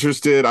not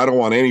interested. I don't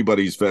want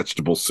anybody's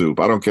vegetable soup.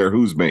 I don't care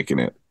who's making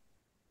it.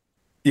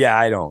 Yeah,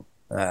 I don't.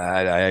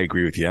 I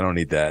agree with you. I don't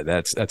need that.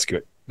 That's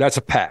good. That's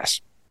a pass.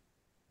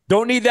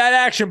 Don't need that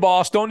action,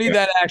 boss. Don't need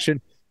that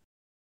action.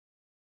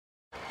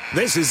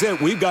 This is it.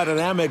 We've got an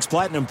Amex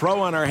Platinum Pro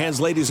on our hands,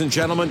 ladies and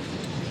gentlemen.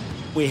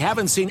 We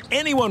haven't seen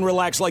anyone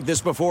relax like this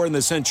before in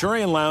the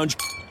Centurion Lounge.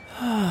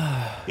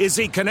 Is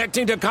he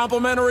connecting to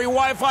complimentary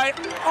Wi-Fi?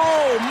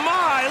 Oh,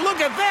 my. Look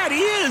at that. He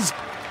is.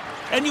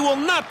 And you will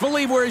not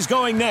believe where he's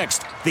going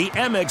next. The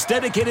Amex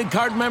dedicated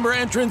card member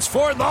entrance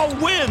for the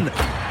win.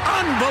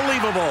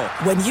 Unbelievable.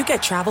 When you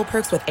get travel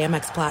perks with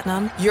Amex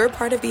Platinum, you're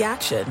part of the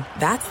action.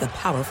 That's the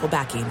powerful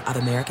backing of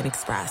American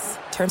Express.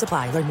 Terms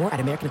apply. Learn more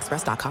at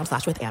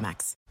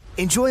americanexpress.com/withAmex.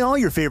 Enjoy all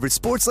your favorite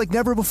sports like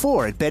never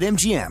before at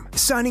BetMGM.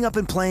 Signing up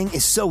and playing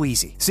is so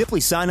easy.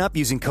 Simply sign up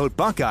using code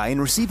Buckeye and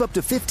receive up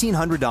to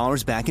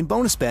 $1,500 back in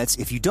bonus bets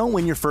if you don't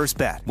win your first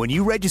bet. When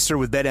you register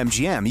with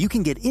BetMGM, you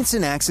can get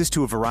instant access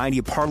to a variety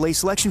of parlay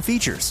selection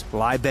features,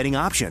 live betting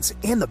options,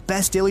 and the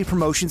best daily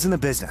promotions in the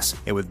business.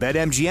 And with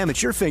BetMGM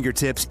at your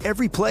fingertips,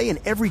 every play and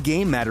every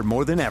game matter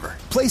more than ever.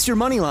 Place your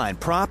moneyline,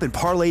 prop, and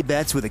parlay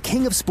bets with the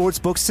king of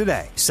sportsbooks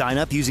today. Sign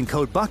up using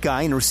code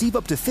Buckeye and receive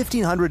up to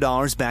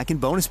 $1,500 back in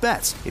bonus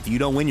bets if you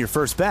don't win your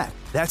first bet.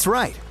 That's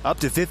right, up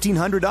to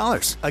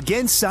 $1,500.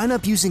 Again, sign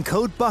up using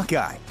code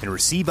Buckeye and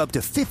receive up to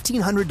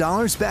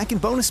 $1,500 back in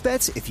bonus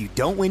bets if you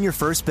don't win your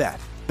first bet.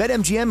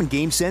 BetMGM and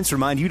GameSense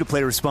remind you to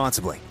play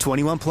responsibly.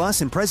 21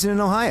 plus and present in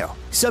Ohio.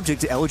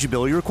 Subject to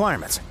eligibility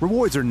requirements.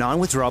 Rewards are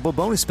non-withdrawable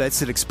bonus bets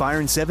that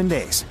expire in 7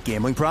 days.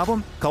 Gambling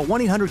problem? Call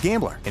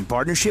 1-800-GAMBLER in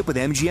partnership with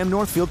MGM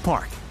Northfield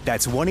Park.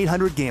 That's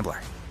 1-800-GAMBLER.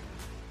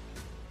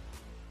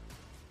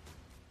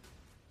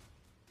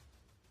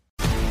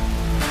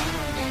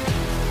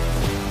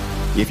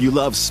 If you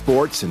love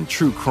sports and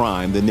true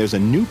crime, then there's a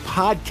new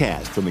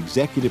podcast from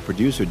executive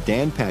producer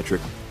Dan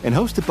Patrick and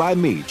hosted by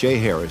me, Jay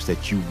Harris,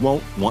 that you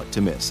won't want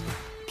to miss.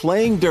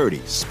 Playing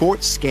Dirty: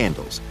 Sports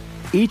Scandals.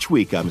 Each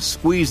week, I'm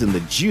squeezing the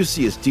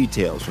juiciest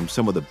details from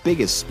some of the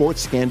biggest sports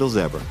scandals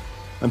ever.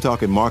 I'm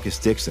talking Marcus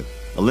Dixon,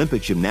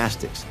 Olympic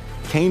gymnastics,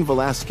 Cain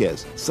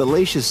Velasquez,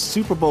 salacious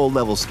Super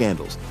Bowl-level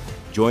scandals.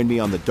 Join me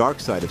on the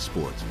dark side of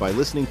sports by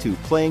listening to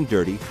Playing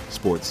Dirty: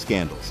 Sports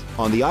Scandals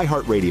on the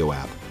iHeartRadio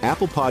app,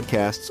 Apple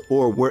Podcasts,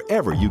 or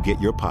wherever you get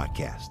your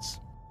podcasts.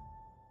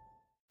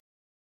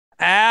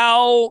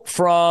 Al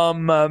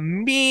from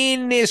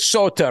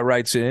Minnesota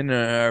writes in,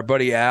 our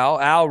buddy Al.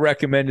 Al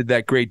recommended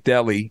that great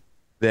deli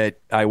that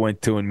I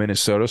went to in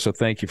Minnesota, so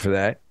thank you for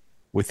that,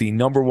 with the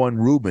 #1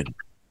 Reuben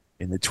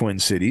in the Twin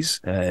Cities.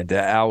 And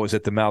Al was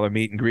at the Maller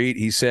meet and greet.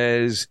 He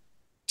says,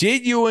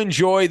 did you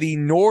enjoy the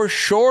North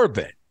Shore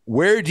event?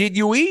 Where did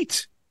you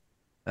eat?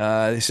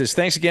 He says,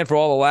 thanks again for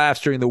all the laughs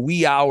during the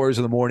wee hours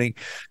of the morning.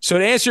 So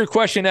to answer your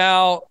question,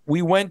 Al,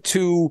 we went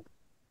to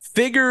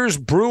Figures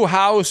Brew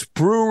House,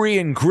 Brewery,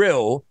 and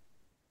Grill,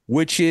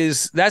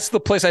 that's the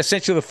place I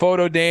sent you the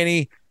photo,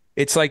 Danny.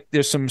 It's like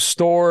there's some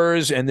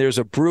stores, and there's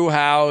a brew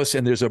house,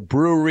 and there's a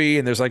brewery,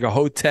 and there's like a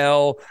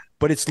hotel,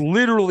 but it's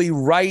literally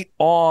right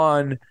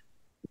on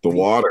the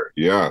water.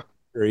 Yeah.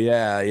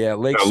 Yeah.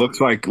 Lake. Yeah,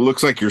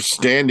 looks like you're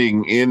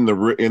standing in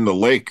the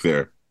lake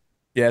there.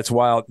 Yeah, it's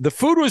wild. The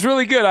food was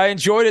really good. I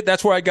enjoyed it.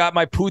 That's where I got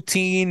my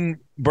poutine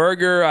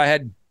burger. I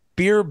had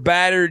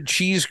beer-battered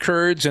cheese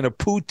curds and a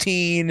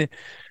poutine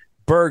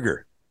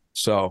burger.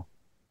 So,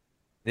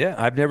 yeah,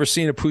 I've never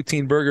seen a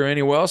poutine burger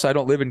anywhere else. I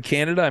don't live in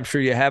Canada. I'm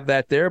sure you have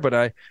that there, but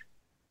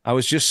I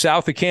was just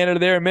south of Canada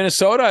there in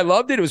Minnesota. I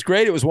loved it. It was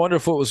great. It was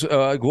wonderful. It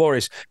was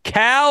glorious.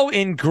 Cal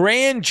in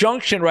Grand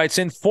Junction writes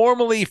in,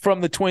 formerly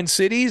from the Twin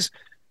Cities.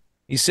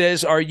 He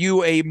says, are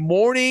you a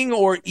morning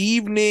or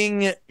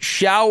evening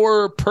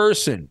shower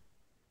person?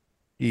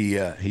 He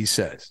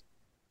says.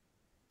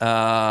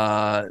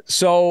 Yes,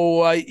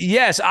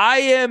 I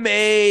am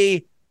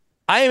a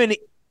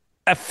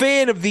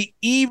fan of the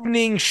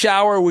evening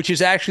shower, which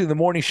is actually the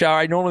morning shower.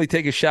 I normally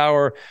take a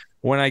shower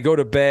when I go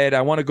to bed.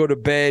 I want to go to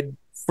bed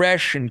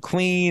fresh and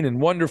clean and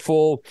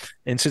wonderful.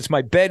 And since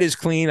my bed is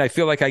clean, I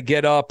feel like I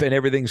get up and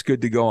everything's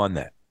good to go on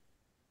that.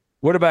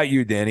 What about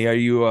you, Danny? Are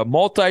you a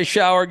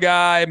multi-shower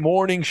guy,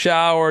 morning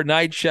shower,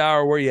 night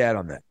shower? Where are you at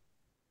on that?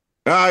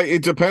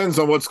 It depends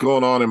on what's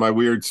going on in my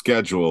weird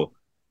schedule,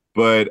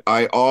 but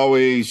I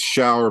always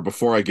shower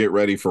before I get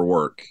ready for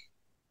work.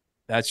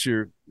 That's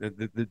the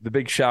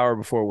big shower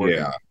before work.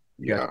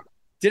 Yeah.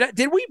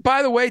 Did we,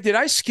 by the way, did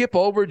I skip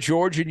over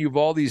George and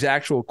Uvalde's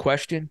actual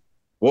question?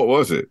 What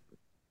was it?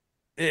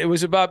 It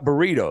was about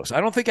burritos. I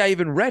don't think I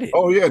even read it.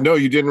 Oh, yeah. No,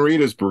 you didn't read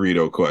his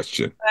burrito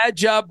question. Bad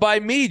job by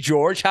me,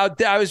 George.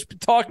 I was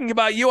talking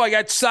about you. I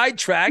got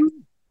sidetracked.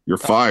 You're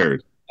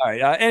fired. All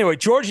right. Anyway,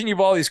 George and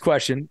Uvalde's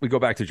question. We go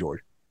back to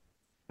George.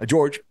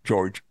 George.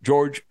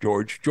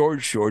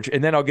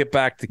 And then I'll get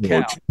back to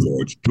Cal.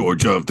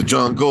 George of the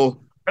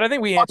jungle. But I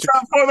think we answered.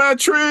 Watch out for that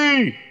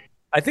tree.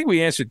 I think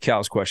we answered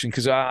Cal's question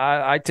because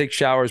I take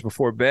showers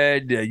before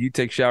bed. You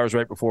take showers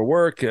right before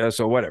work.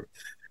 So whatever.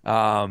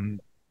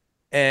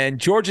 And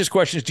George's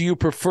question is, do you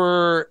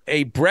prefer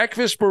a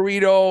breakfast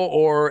burrito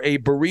or a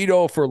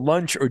burrito for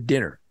lunch or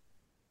dinner?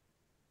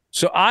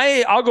 So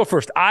I'll go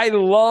first. I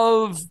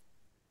love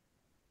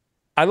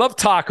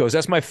tacos.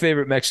 That's my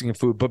favorite Mexican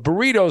food. But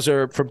burritos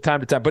are from time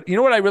to time. But you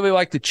know what I really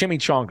like? The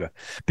chimichanga.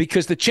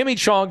 Because the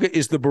chimichanga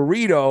is the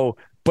burrito,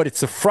 but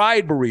it's a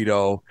fried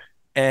burrito.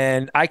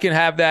 And I can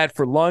have that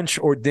for lunch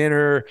or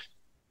dinner.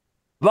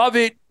 Love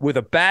it with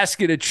a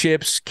basket of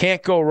chips.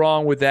 Can't go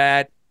wrong with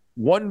that.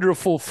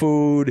 Wonderful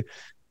food.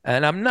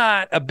 And I'm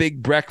not a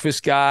big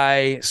breakfast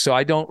guy, so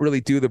I don't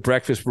really do the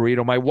breakfast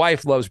burrito. My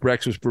wife loves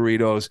breakfast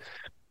burritos.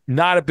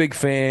 Not a big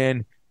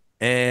fan.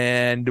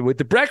 And with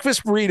the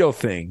breakfast burrito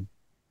thing,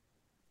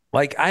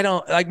 I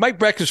don't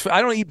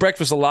eat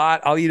breakfast a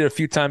lot. I'll eat it a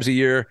few times a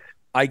year.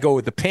 I go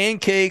with the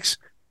pancakes,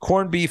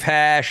 corned beef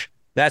hash.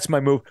 That's my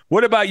move.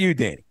 What about you,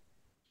 Danny?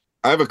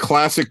 I have a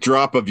classic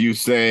drop of you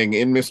saying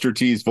in Mr.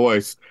 T's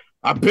voice,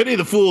 I pity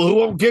the fool who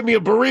won't give me a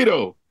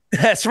burrito.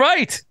 That's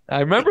right.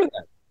 I remember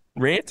that.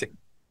 Ranting.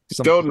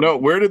 Don't know.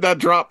 Where did that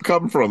drop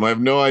come from? I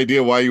have no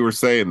idea why you were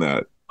saying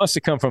that. Must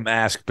have come from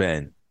Ask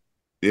Ben.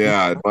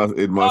 Yeah,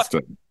 it must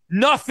have.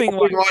 Nothing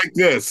like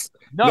this.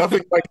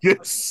 Nothing like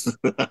this.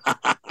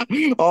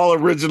 All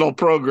original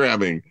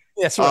programming.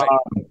 That's right.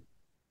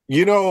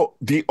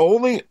 The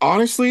only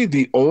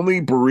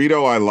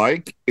burrito I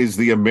like is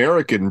the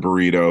American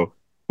burrito,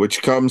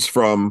 which comes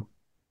from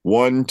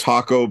one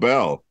Taco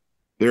Bell.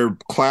 Their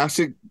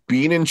classic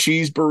bean and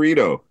cheese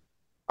burrito.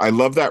 I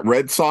love that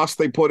red sauce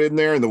they put in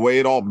there and the way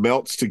it all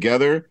melts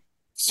together.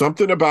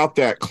 Something about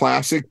that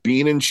classic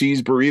bean and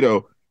cheese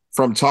burrito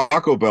from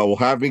Taco Bell will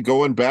have me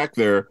going back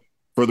there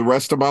for the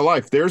rest of my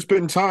life. There's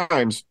been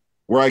times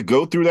where I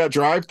go through that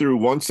drive-through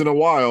once in a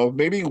while,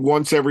 maybe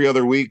once every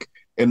other week,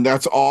 and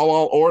that's all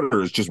I'll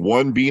order is just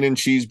one bean and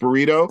cheese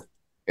burrito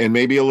and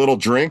maybe a little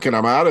drink, and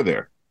I'm out of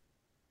there.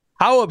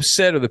 How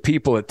upset are the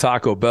people at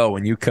Taco Bell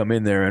when you come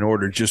in there and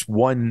order just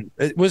one?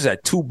 What is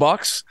that,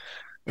 $2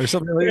 or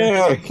something like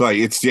that? Yeah,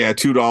 it's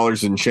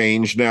 $2 and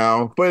change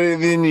now. But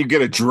then you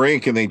get a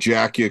drink and they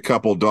jack you a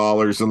couple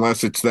dollars,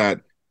 unless it's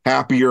that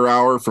happier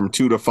hour from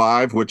 2 to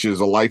 5, which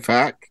is a life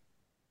hack.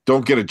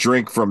 Don't get a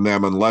drink from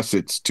them unless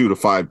it's 2 to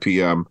 5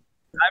 p.m.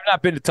 I've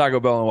not been to Taco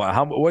Bell in a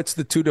while. What's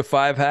the 2 to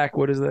 5 hack?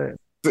 What is that?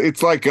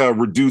 It's like a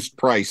reduced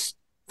price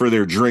for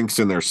their drinks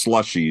and their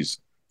slushies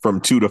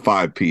from 2 to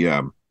 5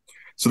 p.m.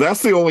 So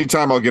that's the only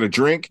time I'll get a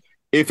drink.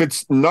 If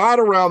it's not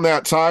around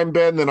that time,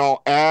 Ben, then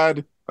I'll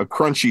add a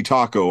crunchy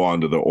taco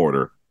onto the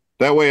order.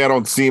 That way I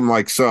don't seem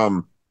like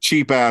some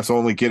cheap ass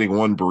only getting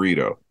one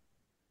burrito.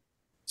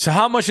 So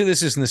how much of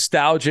this is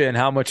nostalgia and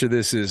how much of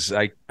this is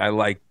I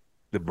like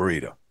the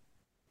burrito?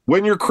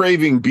 When you're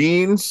craving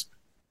beans,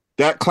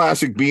 that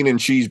classic bean and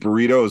cheese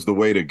burrito is the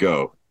way to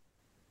go.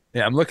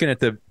 Yeah, I'm looking at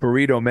the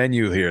burrito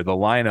menu here, the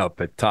lineup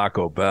at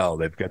Taco Bell.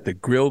 They've got the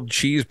grilled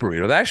cheese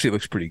burrito. That actually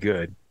looks pretty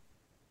good.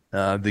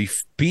 The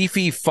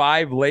beefy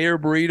 5-layer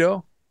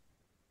burrito.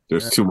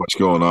 There's too much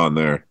going on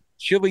there.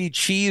 Chili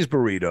cheese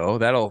burrito.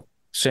 That'll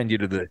send you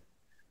to the...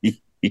 Yeah.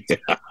 You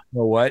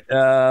know what?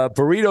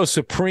 Burrito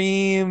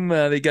Supreme.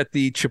 They got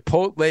the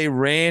Chipotle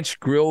Ranch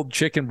grilled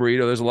chicken burrito.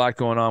 There's a lot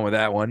going on with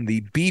that one.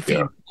 The beefy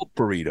melt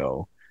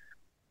burrito.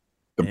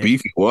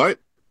 Beefy what?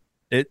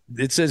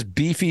 It says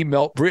beefy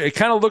melt burrito. It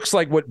kind of looks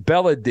like what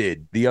Bella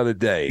did the other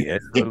day.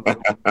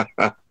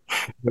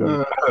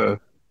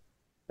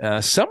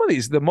 Some of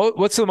these,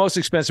 what's the most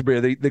expensive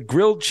burrito? The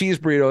grilled cheese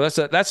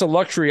burrito. That's a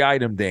luxury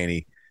item,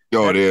 Danny.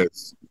 Oh, it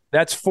is.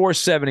 That's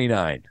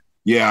 $4.79.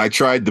 Yeah, I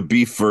tried the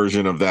beef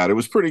version of that. It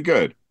was pretty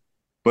good,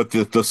 but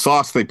the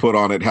sauce they put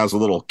on it has a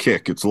little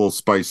kick. It's a little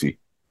spicy.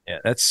 Yeah,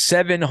 that's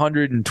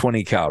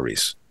 720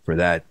 calories for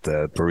that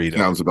burrito.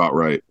 Sounds about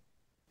right.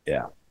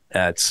 Yeah,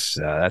 that's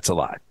a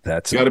lot. You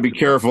got to be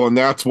careful, and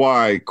that's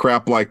why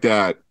crap like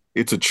that.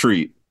 It's a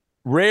treat.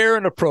 Rare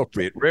and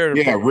appropriate. Rare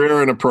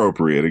and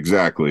appropriate.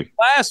 Exactly.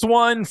 Last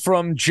one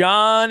from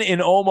John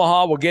in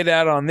Omaha. We'll get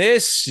out on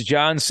this.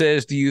 John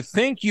says, do you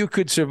think you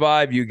could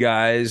survive, you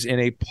guys, in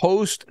a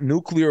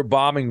post-nuclear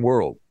bombing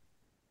world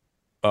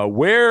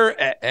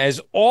where, as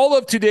all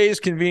of today's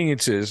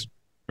conveniences,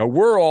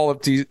 were all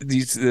of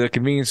these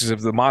conveniences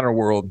of the modern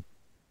world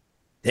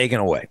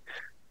taken away,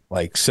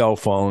 like cell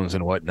phones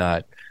and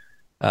whatnot?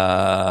 No,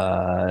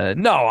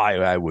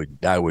 I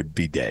would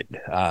be dead.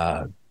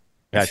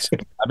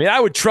 I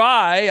would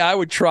try.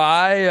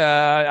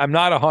 I'm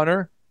not a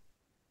hunter,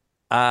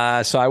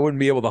 so I wouldn't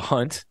be able to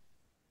hunt.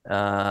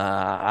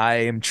 I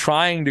am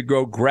trying to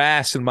grow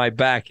grass in my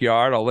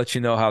backyard. I'll let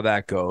you know how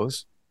that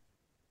goes.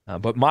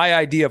 But my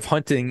idea of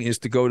hunting is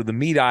to go to the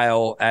meat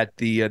aisle at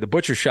the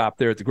butcher shop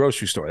there at the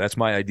grocery store. That's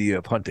my idea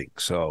of hunting.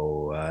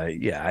 So,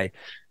 I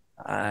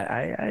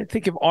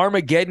think if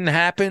Armageddon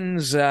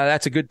happens,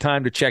 that's a good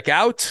time to check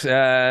out.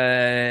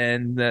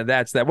 And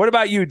that's that. What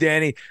about you,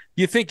 Danny?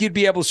 You think you'd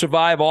be able to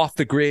survive off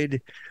the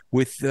grid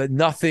with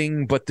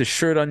nothing but the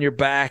shirt on your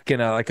back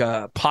and like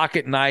a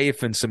pocket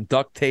knife and some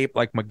duct tape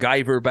like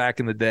MacGyver back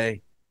in the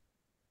day?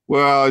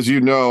 Well, as you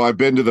know, I've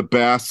been to the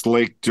Bass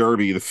Lake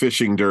Derby, the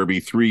fishing derby,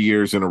 3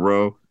 years in a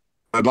row.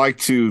 I'd like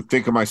to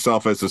think of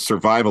myself as a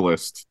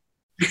survivalist,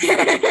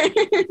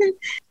 even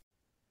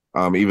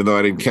though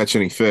I didn't catch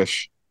any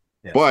fish.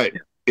 Yeah. But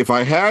if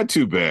I had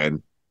to,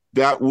 Ben,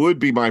 that would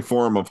be my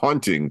form of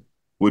hunting,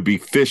 would be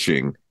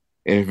fishing.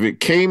 And if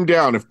it came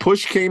down, if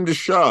push came to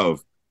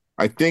shove,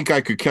 I think I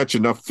could catch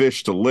enough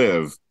fish to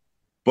live.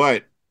 But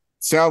it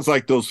sounds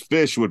like those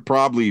fish would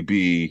probably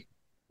be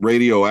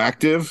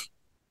radioactive.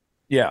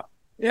 Yeah,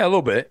 a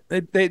little bit.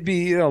 They'd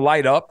be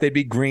light up. They'd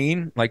be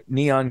green, like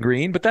neon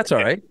green, but that's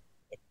all right.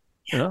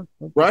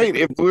 Right?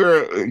 If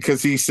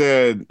because he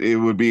said it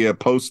would be a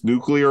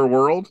post-nuclear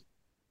world.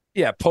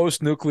 Yeah,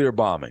 post-nuclear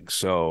bombing.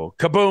 So,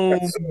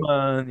 kaboom.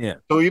 Yeah.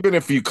 So even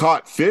if you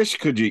caught fish,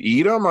 could you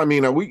eat them? I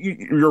mean,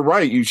 you're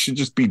right. You should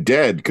just be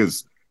dead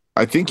because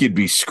I think you'd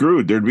be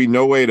screwed. There'd be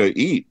no way to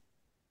eat.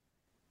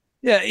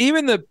 Yeah,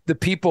 even the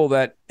people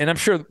that, and I'm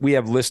sure we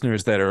have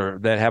listeners that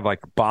have like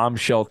bomb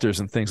shelters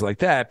and things like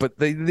that, but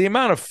the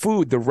amount of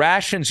food, the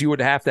rations you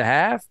would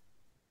have,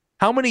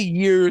 how many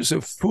years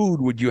of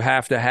food would you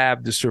have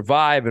to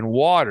survive and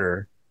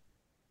water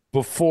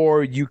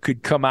before you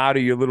could come out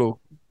of your little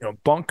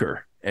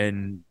bunker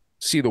and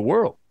see the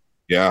world?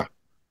 Yeah.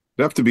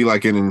 It'd have to be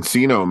like an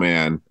Encino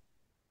Man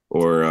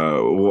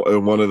or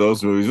one of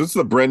those movies. This is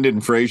the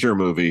Brendan Fraser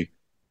movie.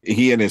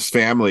 He and his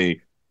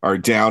family are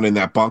down in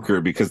that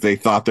bunker because they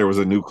thought there was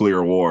a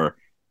nuclear war.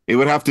 It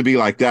would have to be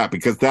like that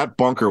because that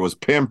bunker was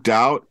pimped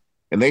out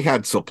and they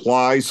had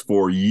supplies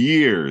for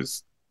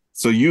years.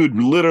 So you'd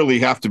literally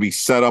have to be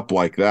set up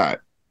like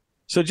that.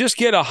 So just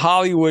get a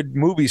Hollywood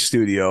movie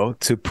studio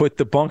to put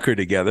the bunker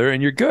together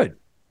and you're good.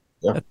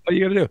 Yeah. That's all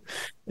you got to do.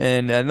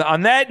 And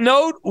on that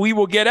note, we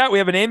will get out. We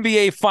have an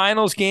NBA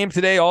Finals game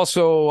today.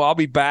 Also, I'll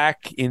be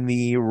back in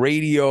the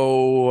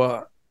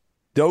radio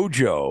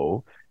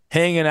dojo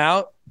hanging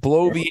out,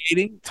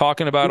 bloviating,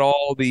 talking about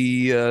all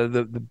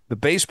the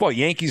baseball,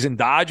 Yankees and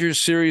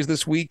Dodgers series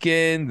this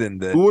weekend.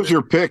 And who was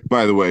your pick,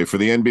 by the way, for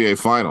the NBA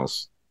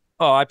Finals?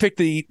 Oh, I picked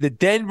the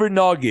Denver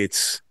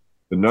Nuggets.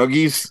 The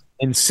Nuggies?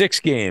 In 6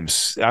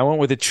 games. I went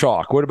with the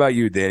chalk. What about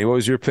you, Danny? What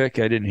was your pick?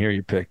 I didn't hear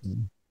your pick.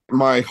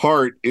 My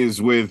heart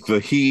is with the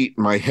Heat.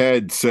 My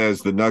head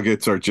says the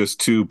Nuggets are just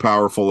too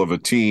powerful of a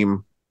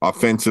team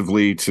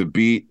offensively to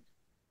beat.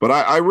 But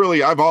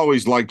I've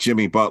always liked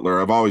Jimmy Butler.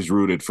 I've always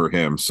rooted for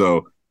him.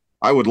 So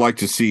I would like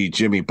to see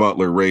Jimmy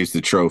Butler raise the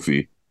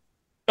trophy.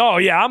 Oh,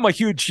 yeah, I'm a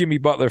huge Jimmy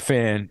Butler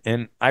fan.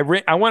 And I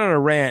went on a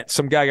rant.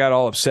 Some guy got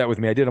all upset with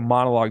me. I did a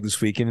monologue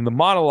this week. And in the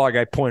monologue,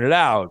 I pointed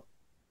out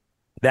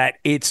that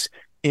it's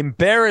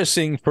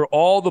embarrassing for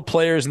all the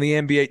players in the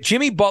NBA.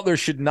 Jimmy Butler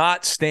should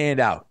not stand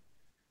out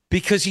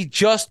because he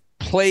just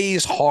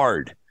plays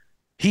hard.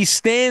 He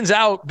stands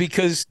out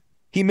because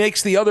he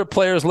makes the other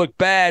players look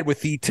bad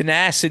with the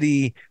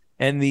tenacity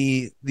and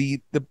the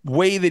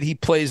way that he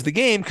plays the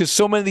game, because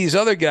so many of these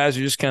other guys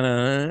are just kind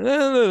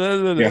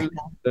of,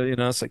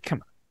 it's like,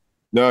 come on.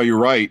 No, you're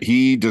right.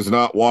 He does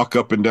not walk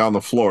up and down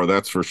the floor.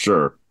 That's for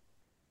sure.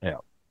 Yeah.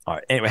 All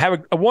right. Anyway,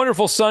 have a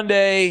wonderful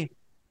Sunday.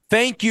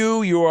 Thank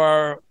you. You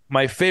are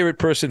my favorite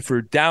person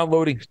for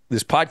downloading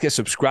this podcast,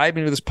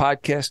 subscribing to this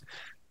podcast,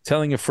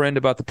 telling a friend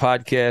about the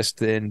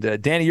podcast. And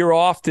Danny, you're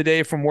off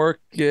today from work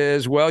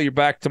as well. You're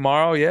back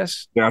tomorrow,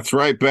 yes? That's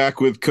right.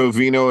 Back with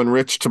Covino and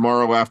Rich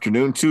tomorrow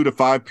afternoon, 2 to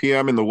 5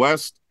 p.m. in the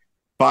West,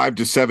 5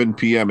 to 7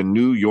 p.m. in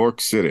New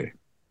York City.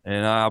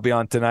 And I'll be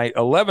on tonight,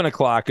 11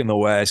 o'clock in the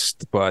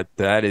West, but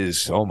that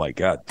is, oh my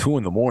God, 2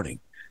 in the morning,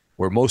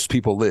 where most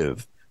people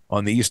live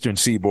on the Eastern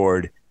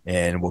Seaboard.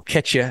 And we'll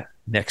catch you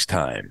next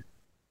time.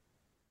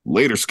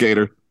 Later,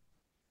 skater.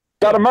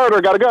 Got a murder,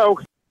 gotta go.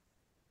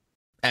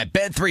 At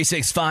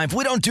Bet365,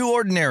 we don't do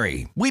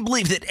ordinary. We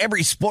believe that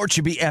every sport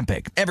should be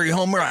epic. Every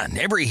home run,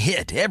 every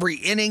hit, every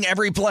inning,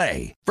 every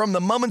play. From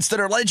the moments that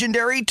are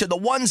legendary to the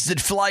ones that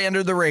fly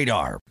under the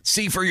radar.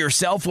 See for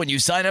yourself when you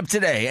sign up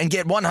today and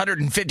get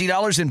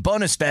 $150 in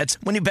bonus bets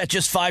when you bet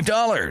just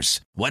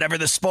 $5. Whatever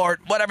the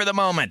sport, whatever the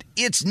moment,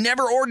 it's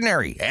never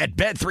ordinary at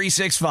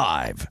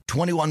Bet365.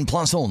 21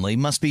 plus only.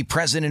 Must be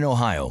present in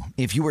Ohio.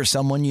 If you or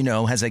someone you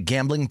know has a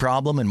gambling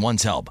problem and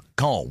wants help,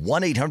 call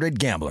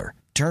 1-800-GAMBLER.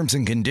 Terms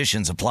and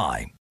conditions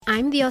apply.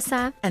 I'm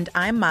Diosa. And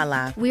I'm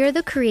Mala. We are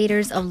the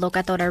creators of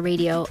Locatora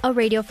Radio, a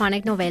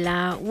radiophonic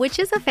novela, which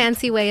is a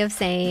fancy way of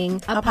saying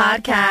a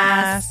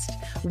podcast.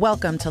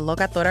 Welcome to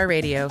Locatora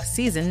Radio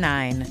Season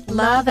 9.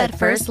 Love at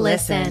first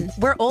listen.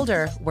 We're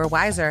older, we're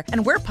wiser,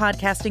 and we're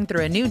podcasting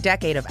through a new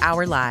decade of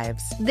our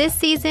lives. This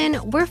season,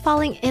 we're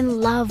falling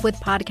in love with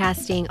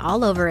podcasting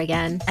all over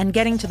again. And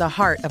getting to the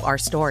heart of our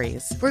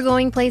stories. We're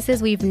going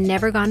places we've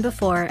never gone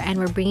before, and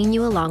we're bringing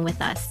you along with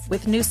us.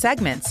 With new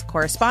segments,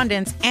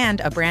 correspondence,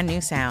 and a brand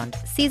new sound.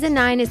 Season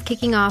 9 is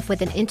kicking off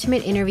with an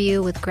intimate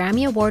interview with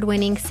Grammy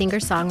Award-winning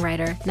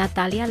singer-songwriter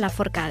Natalia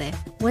Lafourcade.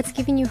 What's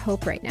giving you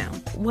hope right now?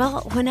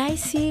 Well, when I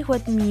see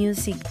what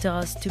music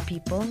does to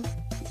people,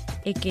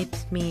 it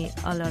gives me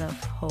a lot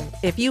of hope.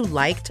 If you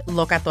liked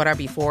Locatora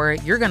before,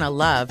 you're going to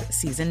love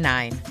Season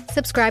 9.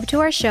 Subscribe to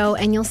our show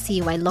and you'll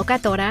see why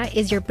Locatora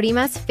is your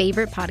prima's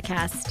favorite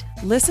podcast.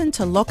 Listen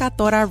to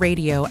Locatora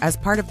Radio as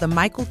part of the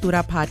My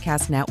Cultura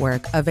Podcast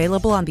Network,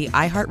 available on the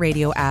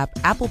iHeartRadio app,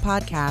 Apple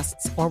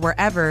Podcasts, or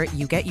wherever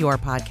you get your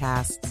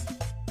podcasts.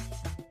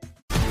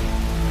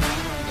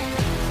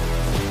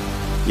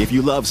 If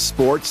you love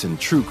sports and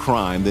true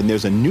crime, then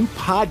there's a new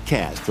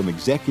podcast from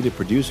executive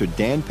producer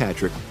Dan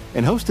Patrick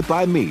and hosted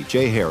by me,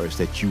 Jay Harris,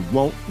 that you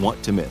won't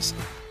want to miss.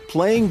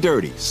 Playing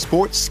Dirty: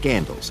 Sports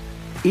Scandals.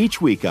 Each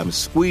week, I'm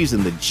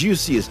squeezing the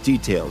juiciest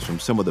details from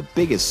some of the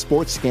biggest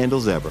sports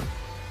scandals ever.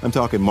 I'm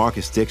talking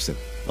Marcus Dixon,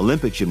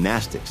 Olympic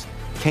gymnastics,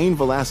 Cain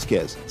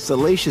Velasquez,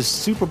 salacious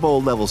Super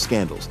Bowl-level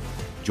scandals.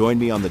 Join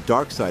me on the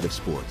dark side of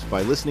sports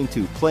by listening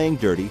to Playing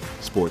Dirty: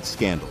 Sports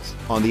Scandals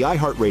on the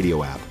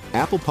iHeartRadio app,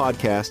 Apple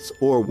Podcasts,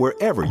 or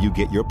wherever you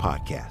get your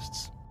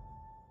podcasts.